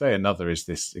exactly as you say, another is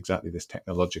this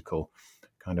technological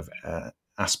kind of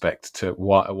aspect to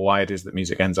why it is that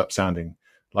music ends up sounding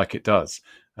like it does.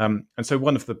 And so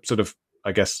one of the sort of,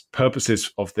 I guess,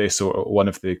 purposes of this, or one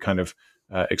of the kind of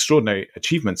extraordinary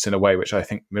achievements in a way, which I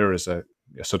think mirrors a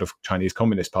sort of Chinese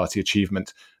Communist Party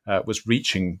achievement, was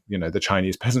reaching, the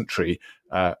Chinese peasantry,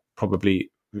 probably,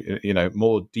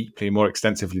 more deeply, more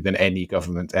extensively than any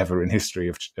government ever in history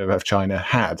of China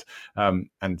had.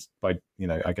 And by,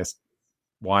 I guess,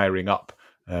 wiring up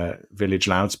village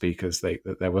loudspeakers,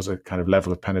 there was a kind of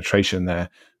level of penetration there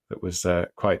that was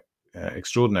quite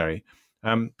extraordinary.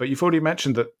 But you've already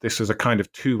mentioned that this was a kind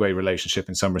of two-way relationship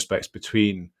in some respects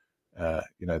between,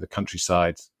 the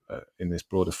countryside in this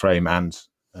broader frame and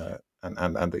the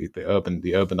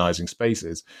urbanizing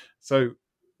spaces. So,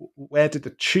 where did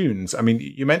the tunes? I mean,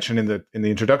 you mentioned in the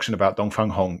introduction about Dongfang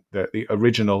Hong, the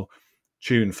original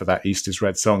tune for that East is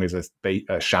Red song is a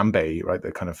shanbei, right?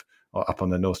 The kind of up on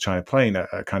the North China Plain,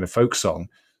 a kind of folk song.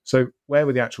 So, where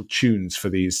were the actual tunes for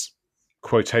these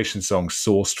quotation songs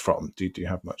sourced from? Do you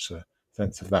have much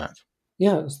sense of that?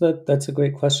 Yeah, so that's a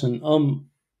great question.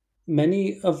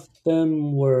 Many of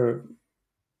them were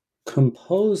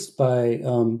composed by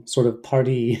sort of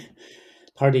party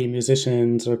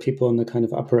musicians or people in the kind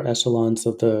of upper echelons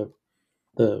of the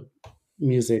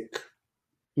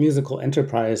musical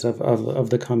enterprise of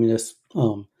the communist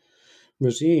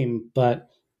regime. But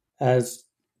as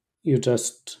you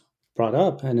just brought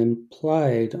up and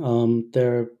implied,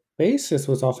 their basis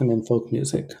was often in folk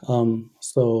music.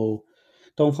 So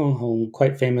Dongfeng Hong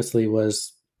quite famously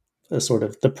was a sort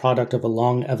of the product of a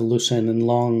long evolution and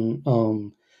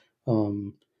long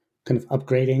kind of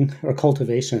upgrading or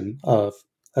cultivation of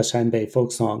a Shanbei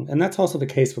folk song. And that's also the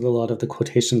case with a lot of the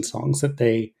quotation songs that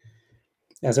they,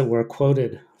 as it were,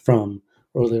 quoted from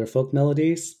earlier folk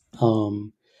melodies,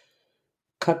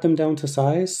 cut them down to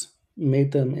size,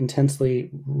 made them intensely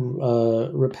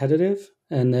repetitive,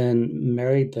 and then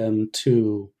married them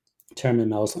to Chairman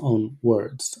Mao's own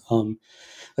words.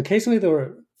 Occasionally there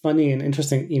were funny and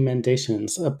interesting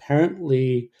emendations.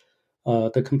 Apparently,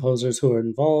 the composers who were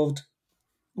involved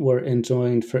were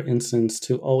enjoined, for instance,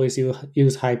 to always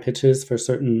use high pitches for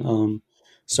certain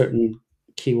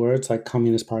keywords like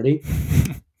Communist Party.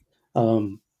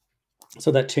 So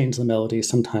that changed the melody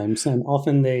sometimes, and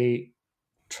often they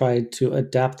tried to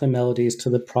adapt the melodies to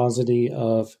the prosody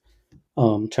of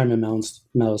Chairman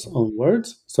Mao's own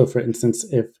words. So, for instance,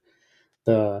 if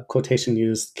the quotation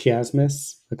used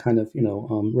chiasmus, a kind of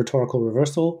rhetorical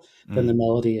reversal, then the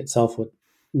melody itself would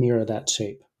mirror that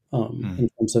shape in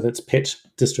terms of its pitch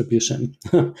distribution.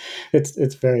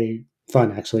 It's very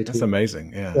fun, actually. That's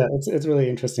amazing. Yeah, it's really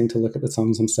interesting to look at the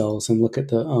songs themselves and look at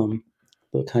the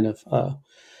kind of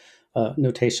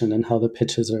notation and how the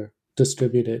pitches are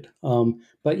distributed.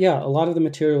 But yeah, a lot of the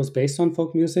material was based on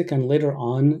folk music. And later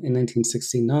on in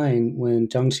 1969, when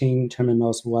Jiang Qing, Chairman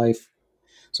Mao's wife,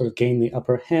 sort of gained the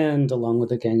upper hand along with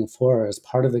the Gang of Four as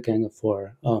part of the Gang of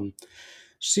Four,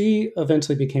 she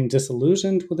eventually became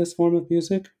disillusioned with this form of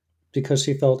music because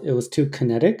she felt it was too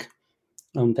kinetic.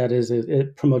 That is,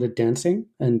 it promoted dancing,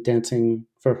 and dancing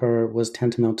for her was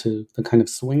tantamount to the kind of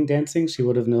swing dancing she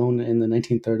would have known in the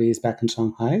 1930s back in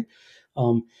Shanghai.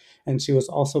 Um, and she was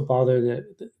also bothered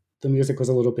that the music was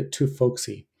a little bit too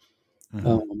folksy.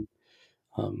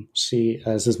 Mm-hmm. She,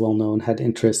 as is well known, had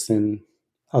interests in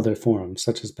other forms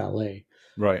such as ballet.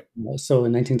 Right. So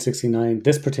in 1969,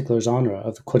 this particular genre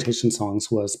of the quotation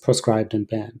songs was proscribed and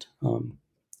banned,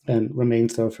 and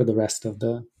remained so for the rest of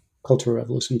the Cultural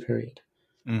Revolution period.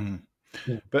 Mm-hmm.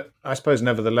 Yeah. But I suppose,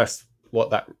 nevertheless,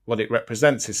 what it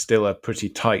represents is still a pretty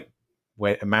tight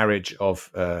a marriage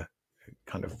of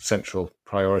kind of central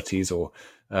priorities, or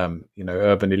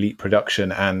urban elite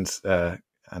production, and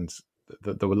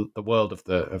the world of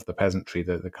the peasantry,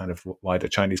 the kind of wider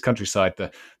Chinese countryside.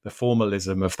 The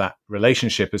formalism of that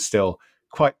relationship is still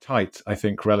quite tight, I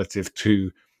think, relative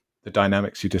to the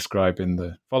dynamics you describe in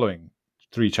the following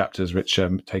 3 chapters, which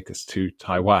take us to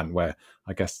Taiwan, where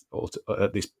I guess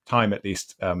at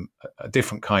least a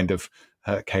different kind of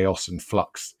chaos and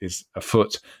flux is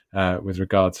afoot with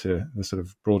regard to the sort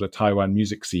of broader Taiwan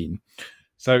music scene.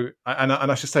 So, and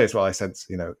I should say as well, I sense,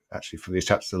 actually for these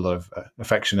chapters, a lot of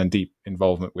affection and deep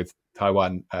involvement with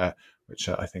Taiwan, which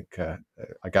I think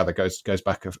I gather goes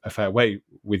back a fair way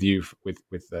with you, with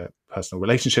personal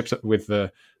relationships with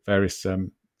the various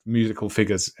musical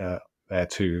figures there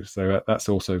too. So that's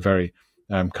also very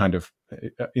kind of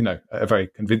a very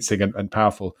convincing and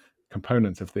powerful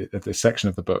component of this section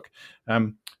of the book.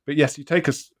 But yes, you take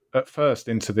us at first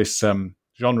into this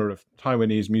genre of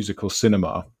Taiwanese musical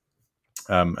cinema.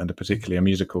 And particularly a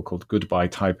musical called Goodbye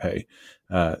Taipei,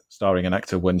 starring an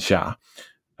actor Wen Xia.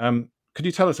 Could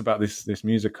you tell us about this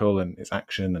musical and its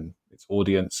action and its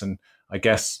audience, and I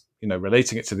guess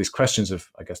relating it to these questions of,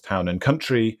 I guess, town and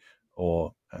country,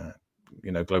 or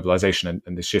globalization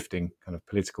and the shifting kind of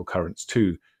political currents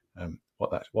too?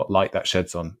 What light that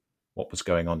sheds on what was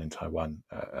going on in Taiwan,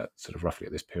 sort of roughly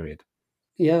at this period.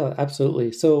 Yeah,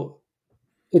 absolutely. So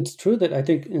it's true that I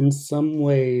think in some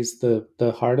ways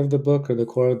the heart of the book, or the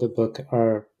core of the book,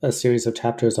 are a series of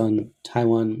chapters on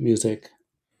Taiwan music,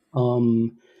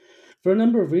 for a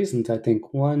number of reasons. I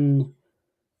think one,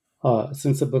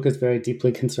 since the book is very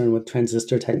deeply concerned with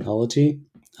transistor technology,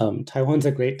 Taiwan's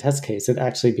a great test case. It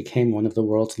actually became one of the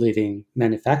world's leading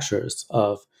manufacturers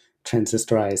of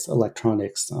transistorized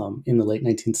electronics in the late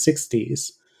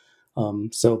 1960s.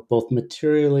 So both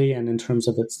materially and in terms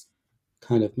of its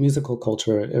kind of musical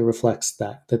culture, it reflects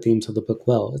the themes of the book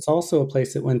well. It's also a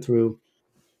place that went through,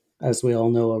 as we all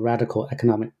know, a radical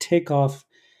economic takeoff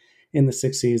in the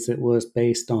 60s. It was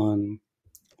based on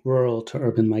rural to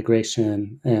urban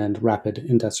migration and rapid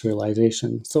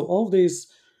industrialization. So all of these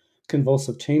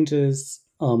convulsive changes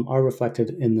are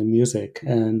reflected in the music.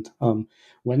 And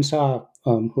Wen Xia,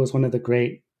 who was one of the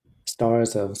great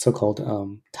stars of so-called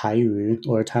Taiyu,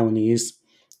 or Taiwanese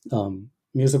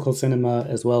musical cinema,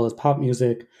 as well as pop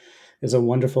music, is a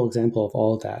wonderful example of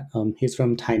all of that. He's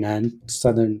from Tainan,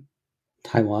 southern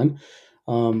Taiwan.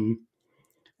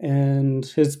 And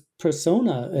his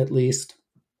persona, at least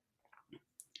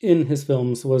in his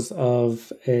films, was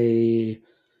of a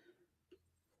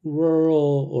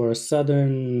rural or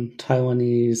southern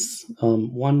Taiwanese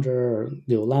wanderer,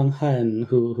 Liu Langhan,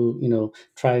 who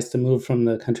tries to move from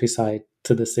the countryside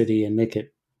to the city and make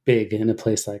it big in a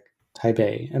place like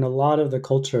Taipei. And a lot of the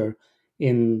culture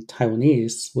in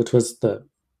Taiwanese, which was the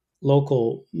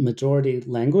local majority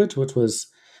language, which was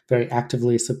very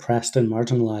actively suppressed and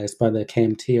marginalized by the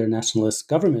KMT, or nationalist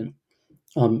government,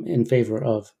 in favor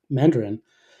of Mandarin.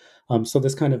 So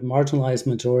this kind of marginalized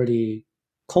majority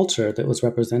culture that was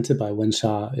represented by Wen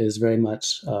Xia is very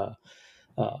much uh,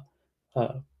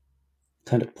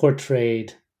 kind of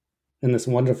portrayed in this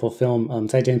wonderful film,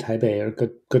 再见 Taipei, or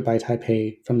Goodbye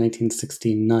Taipei, from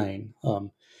 1969,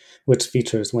 which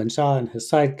features Wen Xia and his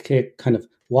sidekick kind of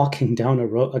walking down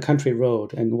a country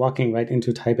road and walking right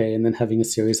into Taipei, and then having a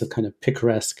series of kind of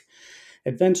picaresque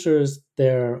adventures.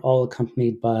 They're all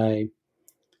accompanied by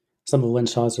some of Wen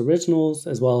Xia's originals,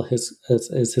 as well as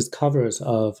his covers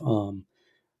of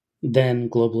then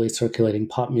globally circulating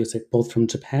pop music, both from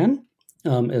Japan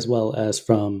as well as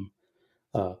from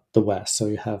the West. So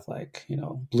you have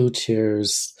Blue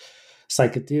Cheers,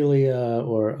 Psychedelia,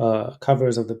 or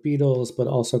covers of the Beatles, but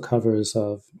also covers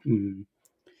of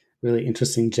really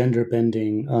interesting gender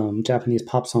bending Japanese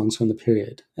pop songs from the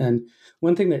period. And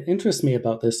one thing that interests me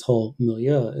about this whole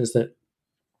milieu is that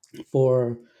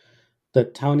for the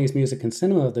Taiwanese music and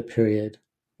cinema of the period,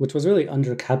 which was really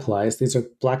undercapitalized, these are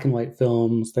black and white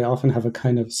films. They often have a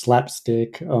kind of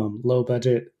slapstick, low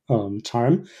budget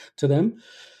charm to them.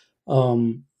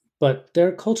 But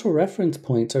their cultural reference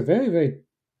points are very, very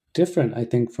different, I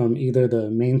think, from either the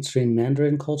mainstream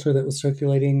Mandarin culture that was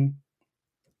circulating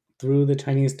through the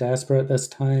Chinese diaspora at this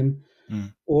time,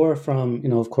 or from,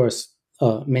 of course,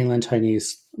 mainland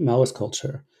Chinese Maoist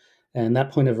culture. And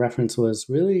that point of reference was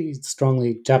really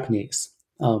strongly Japanese.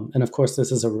 And of course,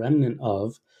 this is a remnant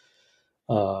of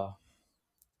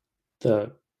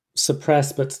the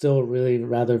suppressed but still really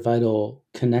rather vital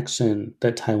connection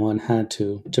that Taiwan had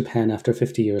to Japan after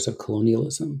 50 years of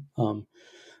colonialism.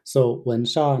 So Wen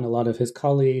Sha and a lot of his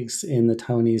colleagues in the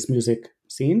Taiwanese music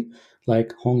scene,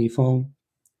 like Hong Yifeng,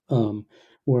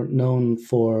 were known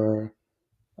for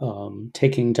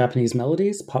taking Japanese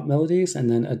melodies, pop melodies, and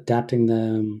then adapting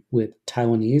them with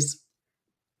Taiwanese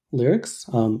lyrics.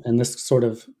 And this sort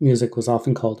of music was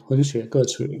often called 混血歌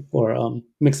曲, or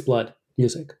mixed blood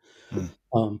music.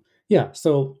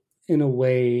 So in a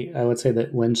way, I would say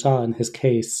that Wen Sha, in his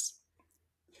case,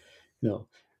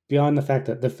 beyond the fact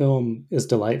that the film is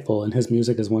delightful and his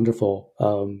music is wonderful,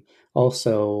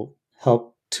 also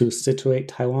helped to situate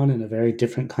Taiwan in a very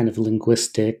different kind of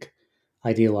linguistic,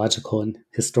 ideological, and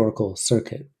historical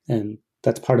circuit. And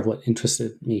that's part of what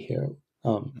interested me here,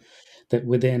 that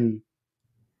within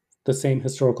the same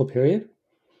historical period,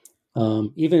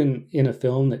 even in a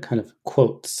film that kind of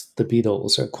quotes the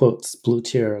Beatles or quotes Blue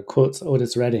Cheer or quotes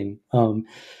Otis Redding,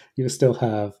 you still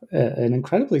have an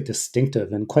incredibly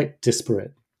distinctive and quite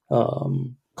disparate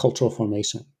cultural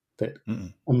formation that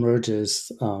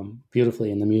emerges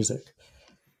beautifully in the music.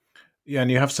 Yeah,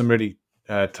 and you have some really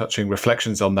touching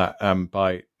reflections on that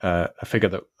by a figure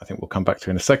that I think we'll come back to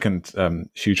in a second,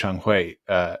 Xu Changhui,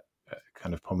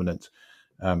 kind of prominent,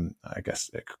 I guess,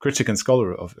 a critic and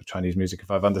scholar of Chinese music,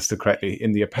 if I've understood correctly,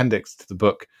 in the appendix to the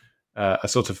book, a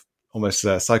sort of almost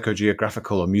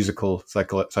psychogeographical or musical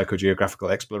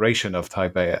psychogeographical exploration of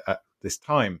Taipei at this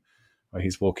time, where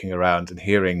he's walking around and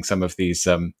hearing some of these,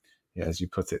 as you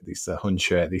put it, these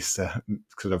Hunxue, these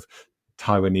sort of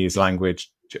Taiwanese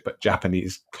language, but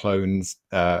Japanese clones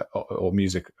or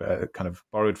music kind of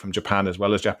borrowed from Japan, as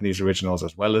well as Japanese originals,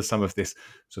 as well as some of this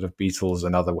sort of Beatles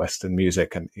and other Western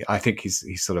music. And I think he's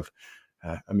sort of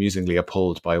amusingly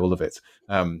appalled by all of it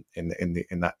in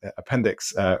that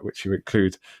appendix, which you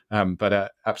include.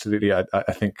 But absolutely,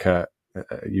 I think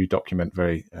you document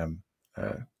very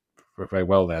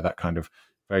well there that kind of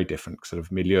very different sort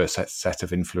of milieu set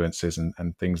of influences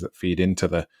and things that feed into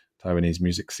the Taiwanese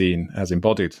music scene as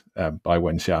embodied by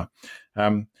Wen Xia.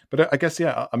 But I guess,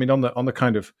 I mean, on the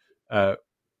kind of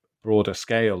broader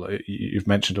scale, you've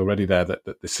mentioned already there that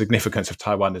the significance of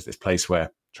Taiwan is this place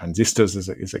where transistors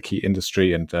is a key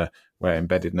industry, and where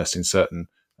embeddedness in certain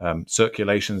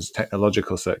circulations,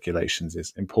 technological circulations,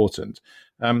 is important.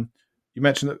 You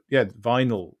mentioned that,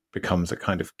 vinyl becomes a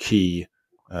kind of key,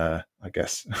 I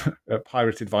guess,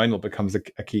 pirated vinyl becomes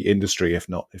a key industry, if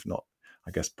not, I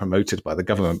guess, promoted by the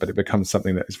government, but it becomes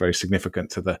something that is very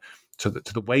significant to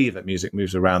the way that music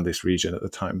moves around this region at the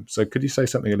time. So could you say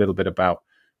something a little bit about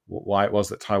why it was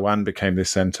that Taiwan became this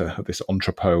center of this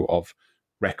entrepot of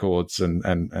records and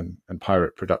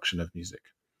pirate production of music?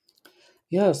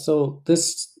 Yeah, so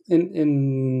this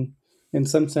in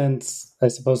some sense, I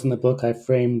suppose in the book I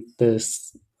framed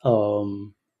this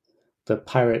the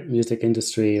pirate music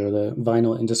industry or the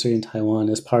vinyl industry in Taiwan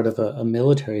as part of a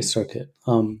military circuit.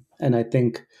 And I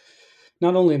think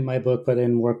not only in my book, but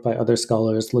in work by other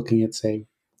scholars looking at, say,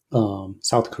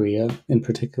 South Korea in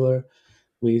particular,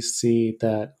 we see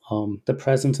that the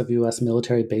presence of U.S.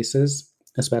 military bases,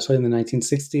 especially in the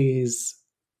 1960s,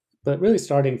 but really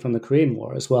starting from the Korean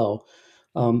War as well,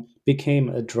 became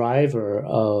a driver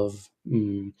of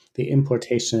the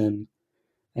importation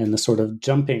and the sort of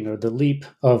jumping or the leap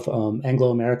of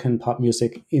Anglo-American pop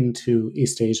music into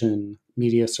East Asian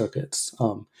media circuits.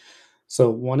 So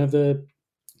one of the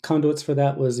conduits for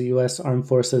that was the U.S. Armed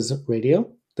Forces Radio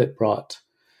that brought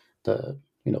the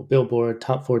Billboard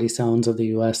Top 40 sounds of the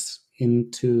U.S.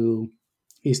 into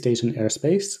East Asian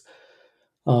airspace.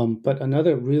 But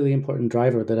another really important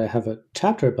driver that I have a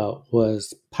chapter about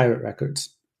was pirate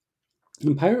records.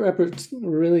 And pirate records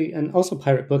really, and also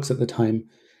pirate books at the time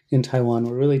in Taiwan,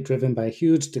 were really driven by a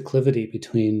huge declivity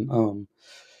between,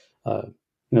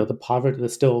 the poverty, the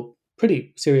still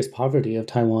pretty serious poverty of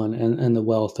Taiwan and the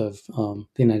wealth of the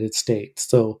United States.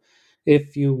 So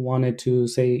if you wanted to,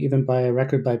 say, even buy a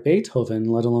record by Beethoven,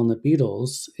 let alone the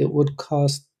Beatles, it would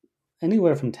cost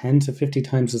anywhere from 10 to 50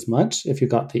 times as much if you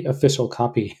got the official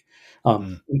copy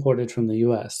imported from the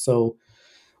US. So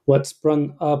what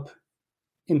sprung up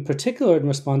in particular in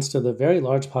response to the very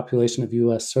large population of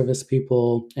US service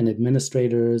people and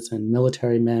administrators and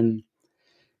military men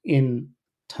in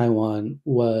Taiwan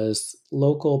was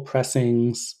local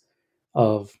pressings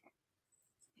of,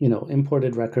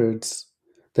 imported records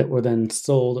that were then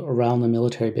sold around the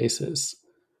military bases.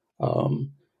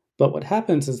 But what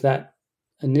happens is that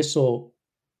initial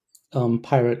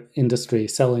pirate industry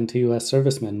selling to U.S.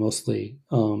 servicemen mostly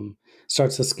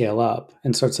starts to scale up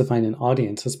and starts to find an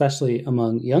audience, especially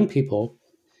among young people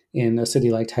in a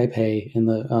city like Taipei in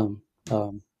the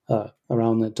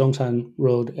around the Zhongshan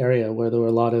Road area, where there were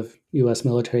a lot of U.S.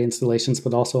 military installations,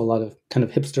 but also a lot of kind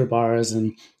of hipster bars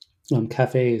and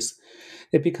cafes.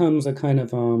 It becomes a kind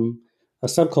of a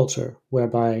subculture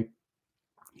whereby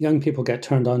young people get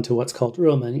turned on to what's called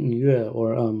热门音乐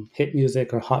or hit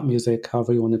music or hot music,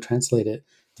 however you want to translate it,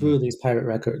 through these pirate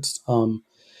records.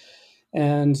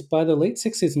 And by the late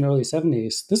 60s and early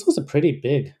 70s, this was a pretty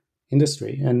big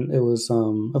industry. And it was,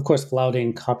 of course,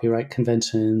 flouting copyright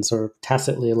conventions or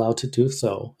tacitly allowed to do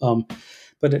so.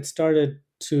 But it started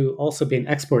to also be an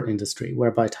export industry,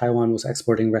 whereby Taiwan was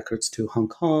exporting records to Hong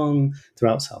Kong,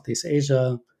 throughout Southeast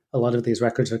Asia. A lot of these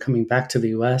records are coming back to the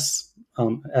US,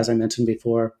 as I mentioned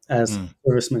before, as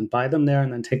servicemen buy them there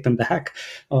and then take them back.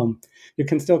 You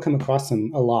can still come across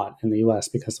them a lot in the US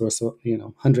because there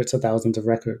were hundreds of thousands of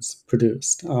records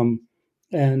produced.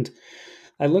 And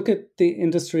I look at the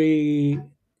industry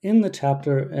in the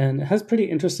chapter, and it has pretty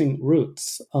interesting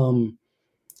roots. Some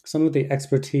of the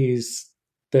expertise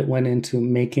that went into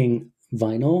making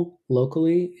vinyl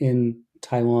locally in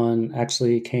Taiwan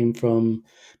actually came from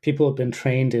people who have been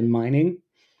trained in mining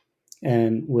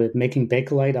and with making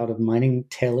bakelite out of mining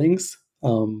tailings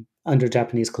under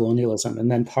Japanese colonialism, and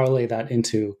then parlay that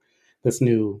into this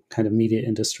new kind of media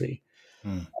industry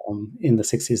in the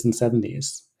 60s and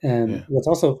 70s. And what's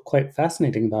also quite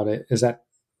fascinating about it is that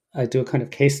I do a kind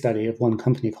of case study of one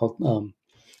company called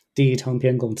Di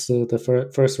Changpian Gongci, the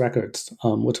First Records,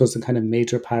 which was a kind of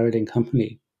major pirating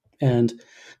company. And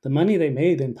the money they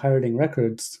made in pirating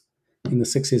records in the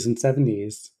 60s and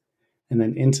 70s, and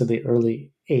then into the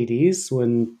early 80s,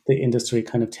 when the industry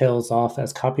kind of tails off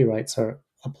as copyrights are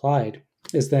applied,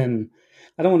 is then,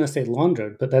 I don't want to say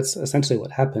laundered, but that's essentially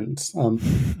what happens.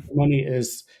 Money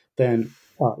is then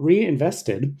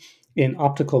reinvested in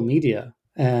optical media.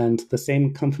 And the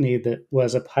same company that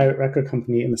was a pirate record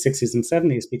company in the 60s and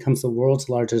 70s becomes the world's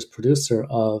largest producer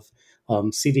of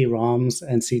CD-ROMs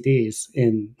and CDs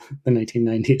in the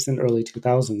 1990s and early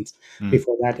 2000s,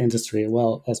 before that industry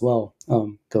as well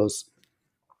goes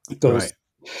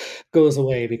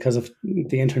away because of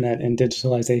the internet and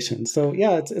digitalization. So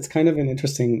yeah, it's kind of an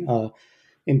interesting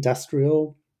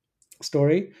industrial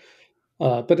story,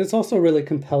 but it's also really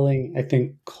compelling, I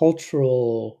think,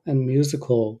 cultural and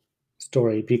musical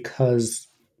story, because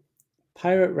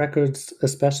pirate records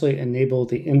especially enable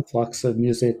the influx of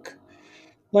music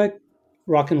like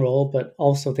rock and roll, but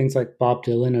also things like Bob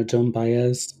Dylan or Joan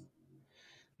Baez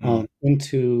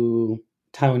into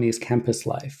Taiwanese campus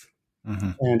life,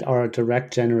 and are a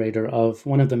direct generator of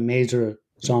one of the major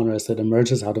genres that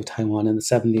emerges out of Taiwan in the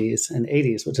 70s and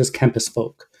 80s, which is campus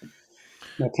folk.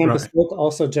 Now, campus folk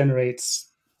also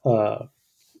generates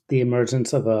the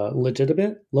emergence of a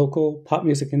legitimate local pop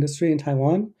music industry in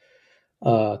Taiwan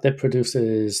that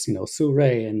produces, Su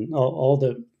Rui and all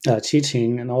the Qi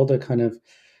Qing and all the kind of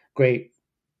great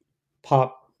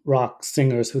pop rock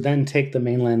singers who then take the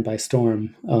mainland by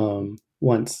storm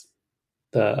once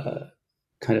the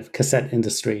kind of cassette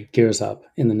industry gears up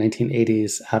in the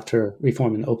 1980s after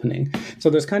reform and opening. So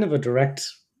there's kind of a direct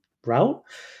route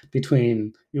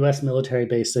between U.S. military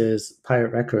bases,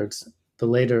 pirate records, the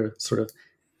later sort of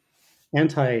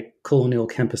anti-colonial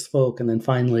campus folk, and then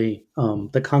finally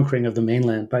the conquering of the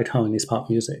mainland by Taiwanese pop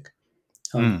music.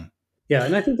 Yeah,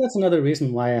 and I think that's another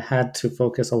reason why I had to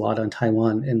focus a lot on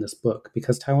Taiwan in this book,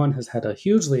 because Taiwan has had a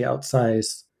hugely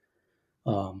outsized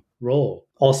role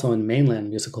also in mainland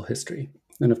musical history.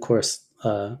 And of course,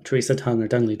 Teresa Teng or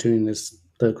Deng Lijun is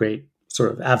the great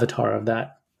sort of avatar of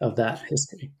that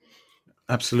history.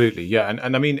 Absolutely, yeah,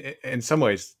 and I mean, in some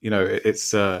ways,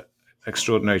 it's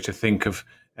extraordinary to think of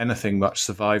anything much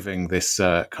surviving this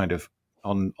kind of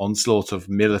onslaught of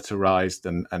militarized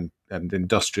and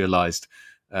industrialized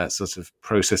sort of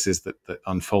processes that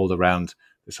unfold around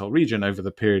this whole region over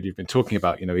the period you've been talking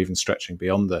about. Even stretching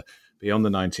beyond the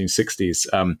 1960s.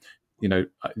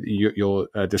 Your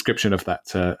description of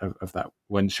that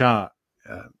Wensha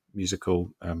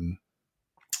musical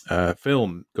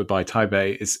film Goodbye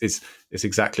Taipei is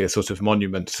exactly a sort of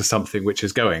monument to something which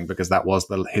is going, because that was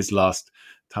his last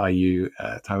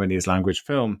Taiwanese language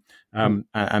film,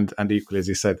 and equally, as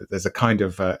you said, that there's a kind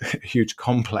of huge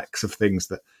complex of things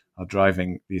that are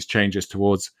driving these changes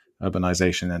towards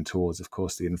urbanization and towards, of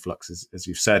course, the influxes, as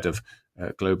you've said, of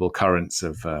global currents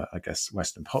of, I guess,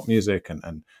 Western pop music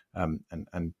and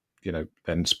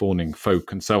then spawning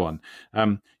folk and so on.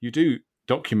 You do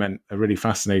document a really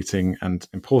fascinating and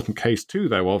important case too,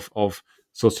 though, of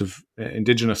sort of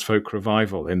indigenous folk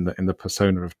revival in the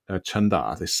persona of Chen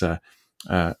Da, this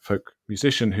folk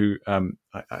musician who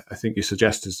I think you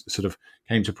suggest is sort of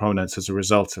came to prominence as a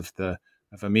result of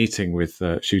a meeting with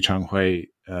Xu Changhui,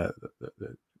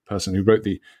 the person who wrote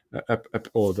the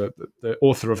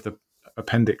author of the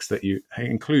appendix that you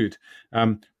include.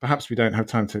 Perhaps we don't have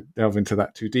time to delve into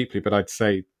that too deeply, but I'd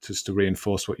say, just to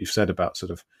reinforce what you've said about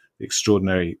sort of the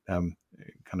extraordinary kind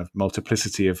of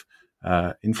multiplicity of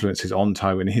influences on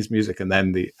Taiwanese music, and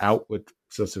then the outward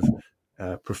sort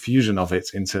of profusion of it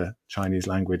into Chinese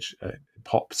language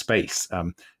pop space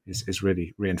is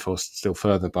really reinforced still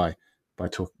further by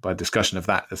discussion of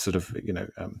that as sort of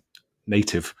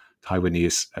native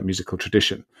Taiwanese musical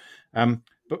tradition.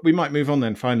 But we might move on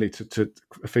then finally to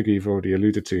a figure you've already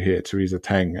alluded to here, Teresa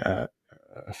Teng,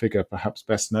 a figure perhaps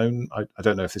best known. I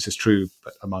don't know if this is true,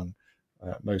 but among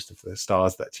most of the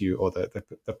stars that you, or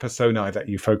the personae that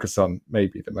you focus on, may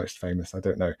be the most famous. I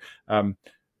don't know.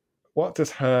 What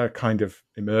does her kind of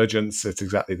emergence at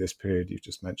exactly this period you've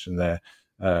just mentioned there,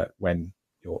 when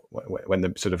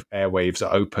the sort of airwaves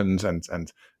are opened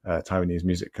and Taiwanese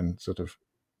music can sort of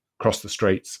cross the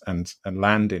straits and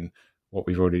land in what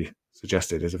we've already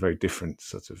suggested is a very different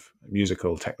sort of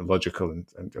musical, technological,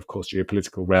 and of course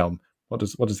geopolitical realm. What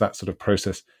does that sort of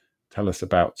process tell us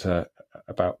about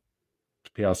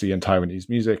PRC and Taiwanese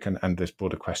music and this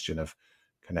broader question of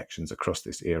connections across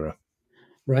this era?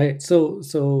 Right. So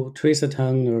Teresa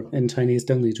Teng, or in Chinese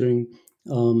Deng Lijun,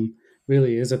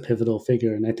 really is a pivotal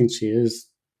figure, and I think she is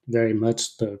very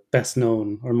much the best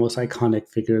known or most iconic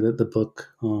figure that the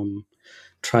book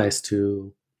tries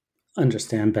to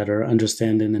understand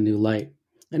in a new light.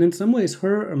 And in some ways,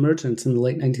 her emergence in the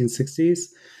late 1960s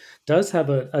does have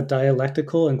a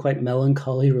dialectical and quite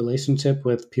melancholy relationship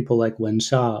with people like Wen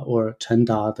Sha or Chen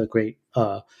Da, the great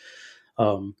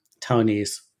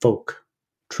Taiwanese folk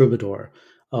troubadour.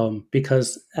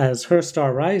 Because as her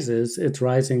star rises, it's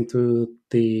rising through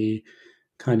the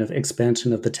kind of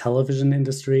expansion of the television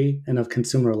industry and of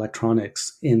consumer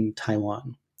electronics in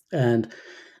Taiwan. And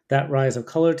that rise of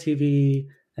color TV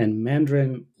and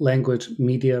Mandarin language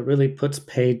media really puts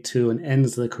paid to and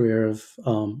ends the career of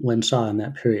Wen Sha in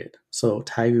that period. So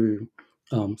Taiyu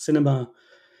cinema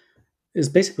is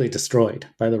basically destroyed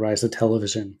by the rise of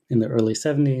television in the early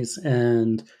 70s,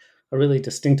 and a really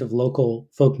distinctive local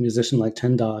folk musician like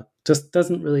Chen Da just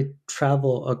doesn't really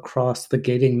travel across the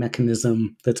gating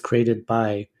mechanism that's created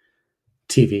by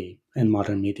TV and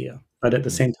modern media. But at the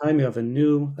same time, you have a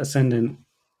new ascendant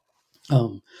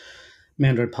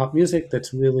Mandarin pop music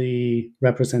that's really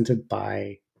represented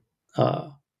by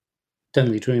Deng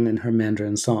Lijun and her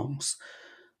Mandarin songs.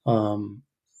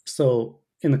 So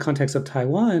in the context of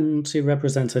Taiwan, she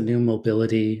represents a new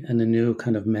mobility and a new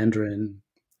kind of Mandarin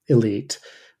elite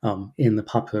in the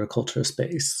popular culture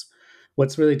space.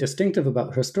 What's really distinctive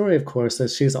about her story, of course,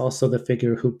 is she's also the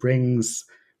figure who brings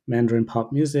Mandarin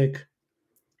pop music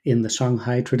in the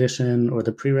Shanghai tradition or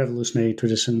the pre-revolutionary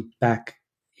tradition back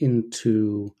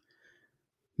into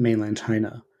mainland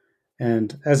China.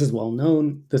 And as is well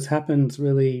known, this happens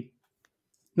really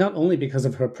not only because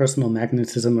of her personal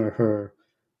magnetism or her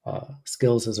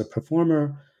skills as a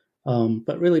performer,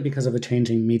 but really because of a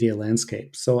changing media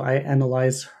landscape. So I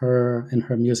analyze her and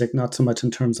her music not so much in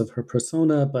terms of her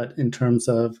persona, but in terms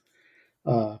of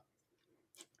her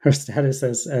status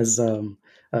as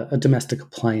a domestic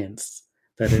appliance.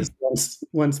 That is,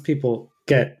 once people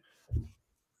get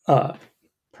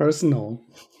personal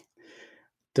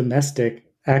domestic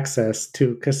access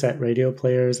to cassette radio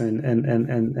players and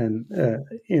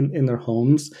in their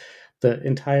homes, the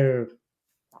entire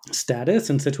status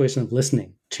and situation of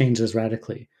listening changes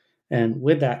radically. And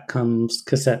with that comes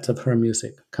cassettes of her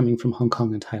music coming from Hong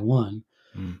Kong and Taiwan.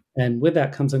 And with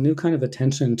that comes a new kind of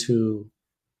attention to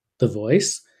the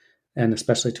voice, and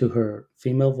especially to her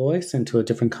female voice, and to a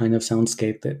different kind of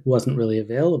soundscape that wasn't really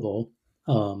available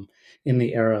in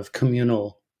the era of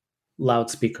communal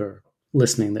loudspeaker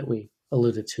listening that we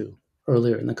alluded to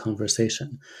earlier in the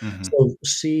conversation. So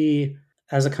she,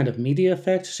 as a kind of media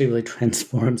effect, she really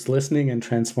transforms listening and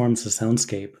transforms the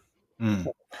soundscape,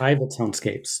 private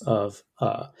soundscapes of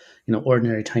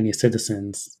ordinary Chinese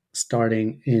citizens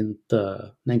starting in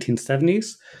the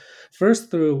 1970s.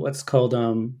 First through what's called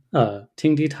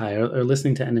Ting Di Tai, or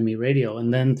listening to enemy radio,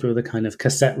 and then through the kind of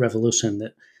cassette revolution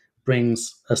that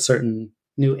brings a certain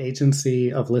new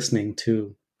agency of listening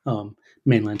to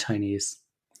mainland Chinese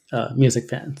music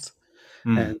fans.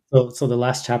 And so the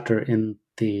last chapter in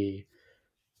the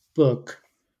book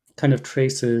kind of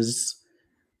traces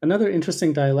another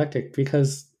interesting dialectic,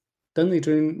 because Deng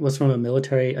Lijun was from a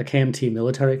KMT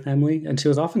military family, and she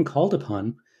was often called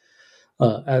upon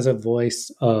as a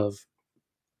voice of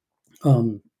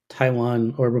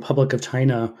Taiwan or Republic of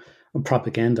China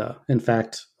propaganda. In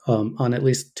fact, on at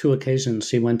least 2 occasions,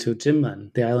 she went to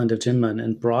Jinmen, the island of Jinmen,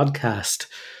 and broadcast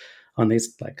on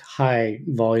these like high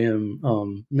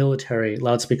volume military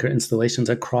loudspeaker installations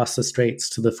across the straits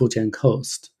to the Fujian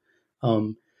coast.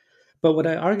 But what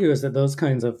I argue is that those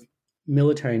kinds of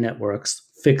military networks,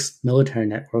 fixed military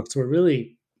networks, were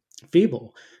really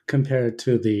feeble compared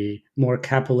to the more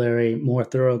capillary, more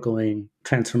thoroughgoing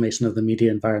transformation of the media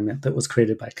environment that was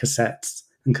created by cassettes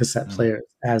and cassette players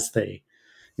as they,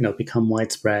 become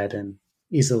widespread and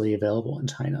easily available in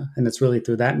China. And it's really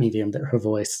through that medium that her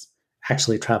voice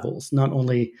actually travels, not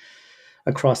only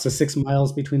across the 6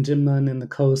 miles between Jinmen and the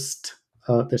coast,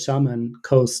 the Xiamen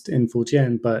coast in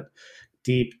Fujian, but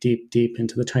deep, deep, deep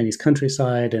into the Chinese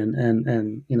countryside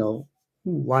and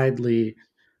widely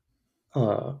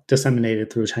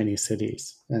disseminated through Chinese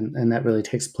cities. And that really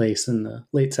takes place in the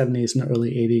late 70s and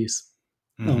early 80s.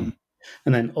 And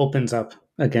then opens up,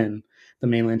 again, the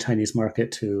mainland Chinese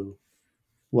market to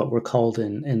what were called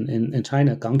in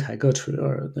China, Gangtai Gechu,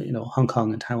 or, Hong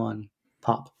Kong and Taiwan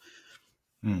pop.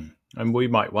 And we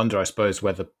might wonder, I suppose,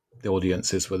 whether the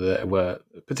audiences were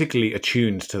particularly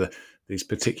attuned to these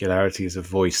particularities of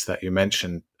voice that you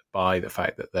mentioned, by the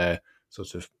fact that they're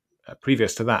sort of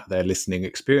previous to that, their listening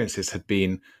experiences had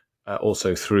been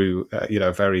also through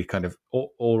very kind of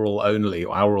oral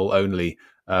only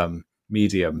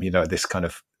medium. This kind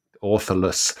of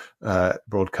authorless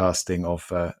broadcasting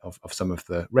of some of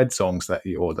the red songs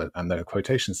and the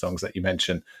quotation songs that you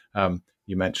mentioned.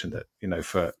 You mentioned that,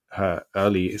 for her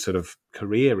early sort of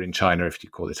career in China, if you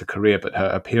call it a career, but her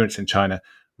appearance in China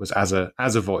was as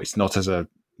a voice, not as a.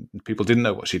 People didn't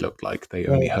know what she looked like; they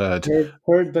only heard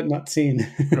but not seen.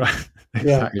 Right?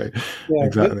 Exactly. Yeah.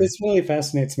 Exactly. This really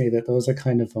fascinates me, that there was a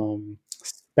kind of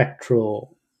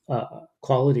spectral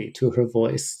quality to her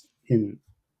voice in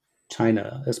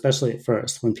China, especially at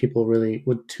first, when people really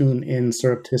would tune in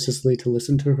surreptitiously to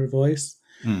listen to her voice.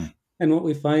 And what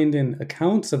we find in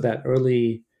accounts of that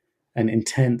early and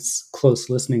intense,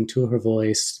 close listening to her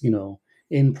voice,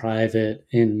 in private,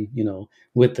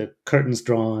 with the curtains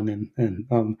drawn and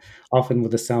often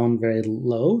with the sound very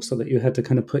low, so that you had to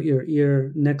kind of put your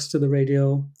ear next to the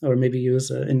radio or maybe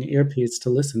use an earpiece to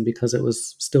listen, because it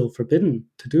was still forbidden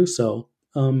to do so.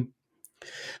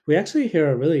 We actually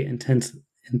hear a really intense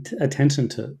attention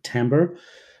to timbre,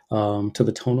 to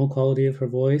the tonal quality of her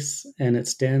voice, and it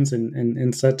stands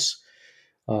in such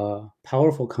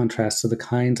powerful contrast to the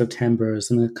kinds of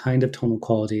timbres and the kind of tonal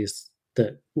qualities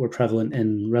that were prevalent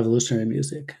in revolutionary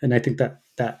music. And I think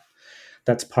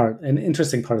that's an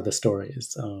interesting part of the story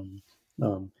is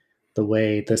the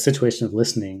way the situation of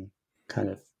listening kind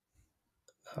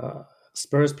of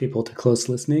spurs people to close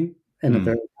listening, and a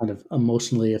very kind of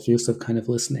emotionally effusive kind of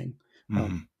listening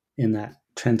in that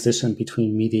transition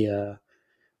between media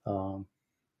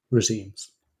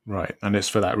regimes. Right. And it's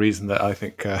for that reason that I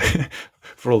think,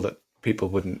 for all that people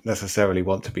wouldn't necessarily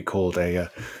want to be called an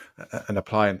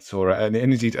appliance or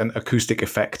indeed an acoustic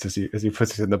effect, as you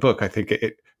put it in the book, I think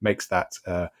it makes that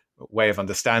way of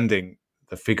understanding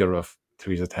the figure of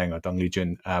Theresa Teng or Deng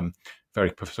Lijun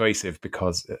very persuasive,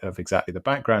 because of exactly the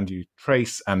background you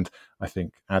trace, and I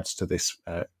think adds to this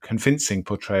convincing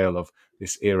portrayal of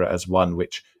this era as one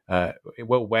which,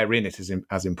 wherein it is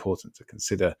as important to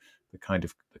consider the kind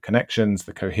of the connections,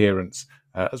 the coherence,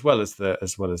 as well as the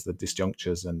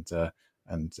disjunctures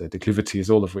and declivities,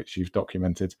 all of which you've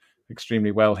documented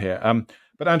extremely well here.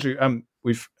 But Andrew,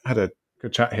 we've had a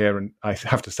good chat here, and I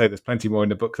have to say there's plenty more in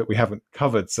the book that we haven't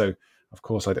covered. So, of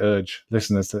course, I'd urge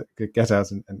listeners to get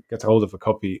out and get hold of a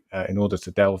copy in order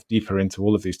to delve deeper into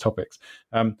all of these topics.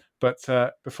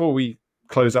 But before we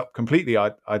close up completely,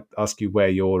 I'd ask you where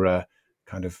your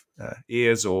kind of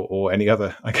ears or any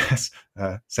other, I guess,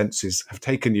 senses have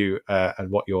taken you, and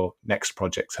what your next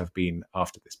projects have been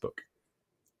after this book.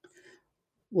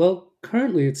 Well,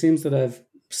 currently it seems that I've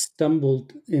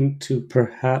stumbled into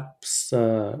perhaps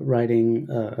writing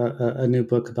a new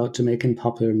book about Jamaican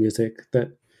popular music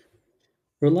that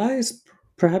relies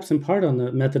perhaps in part on the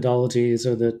methodologies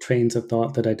or the trains of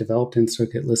thought that I developed in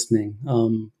circuit listening.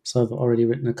 So I've already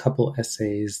written a couple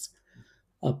essays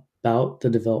about the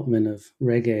development of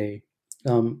reggae.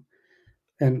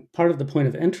 And part of the point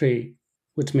of entry,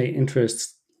 which may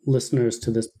interest listeners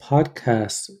to this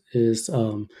podcast, is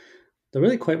the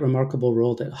really quite remarkable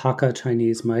role that Hakka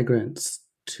Chinese migrants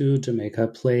to Jamaica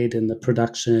played in the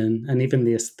production and even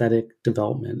the aesthetic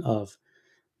development of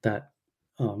that,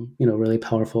 really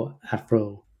powerful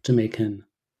Afro-Jamaican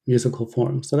musical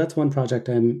form. So that's one project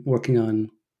I'm working on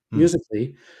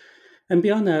musically. And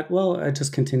beyond that, well, I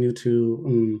just continue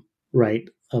to write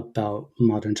about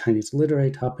modern Chinese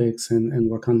literary topics and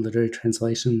work on literary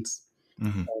translations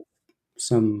of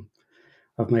some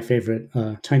of my favorite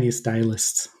Chinese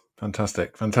stylists.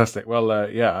 Fantastic. Well,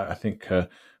 I think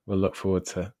we'll look forward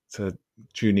to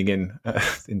tuning in,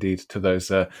 indeed, to those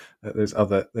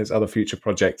other future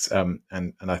projects. And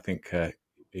I think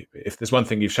if there's one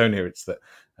thing you've shown here, it's that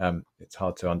it's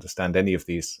hard to understand any of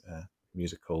these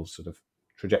musical sort of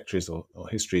trajectories or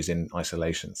histories in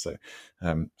isolation. So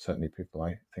certainly people,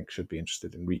 I think, should be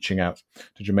interested in reaching out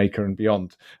to Jamaica and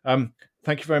beyond.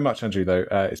 Thank you very much, Andrew, though.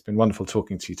 It's been wonderful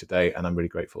talking to you today, and I'm really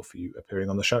grateful for you appearing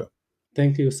on the show.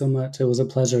 Thank you so much. It was a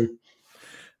pleasure.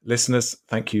 Listeners,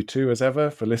 thank you too, as ever,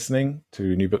 for listening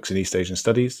to New Books in East Asian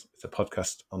Studies. It's a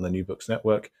podcast on the New Books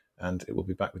Network, and it will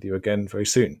be back with you again very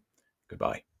soon.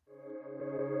 Goodbye.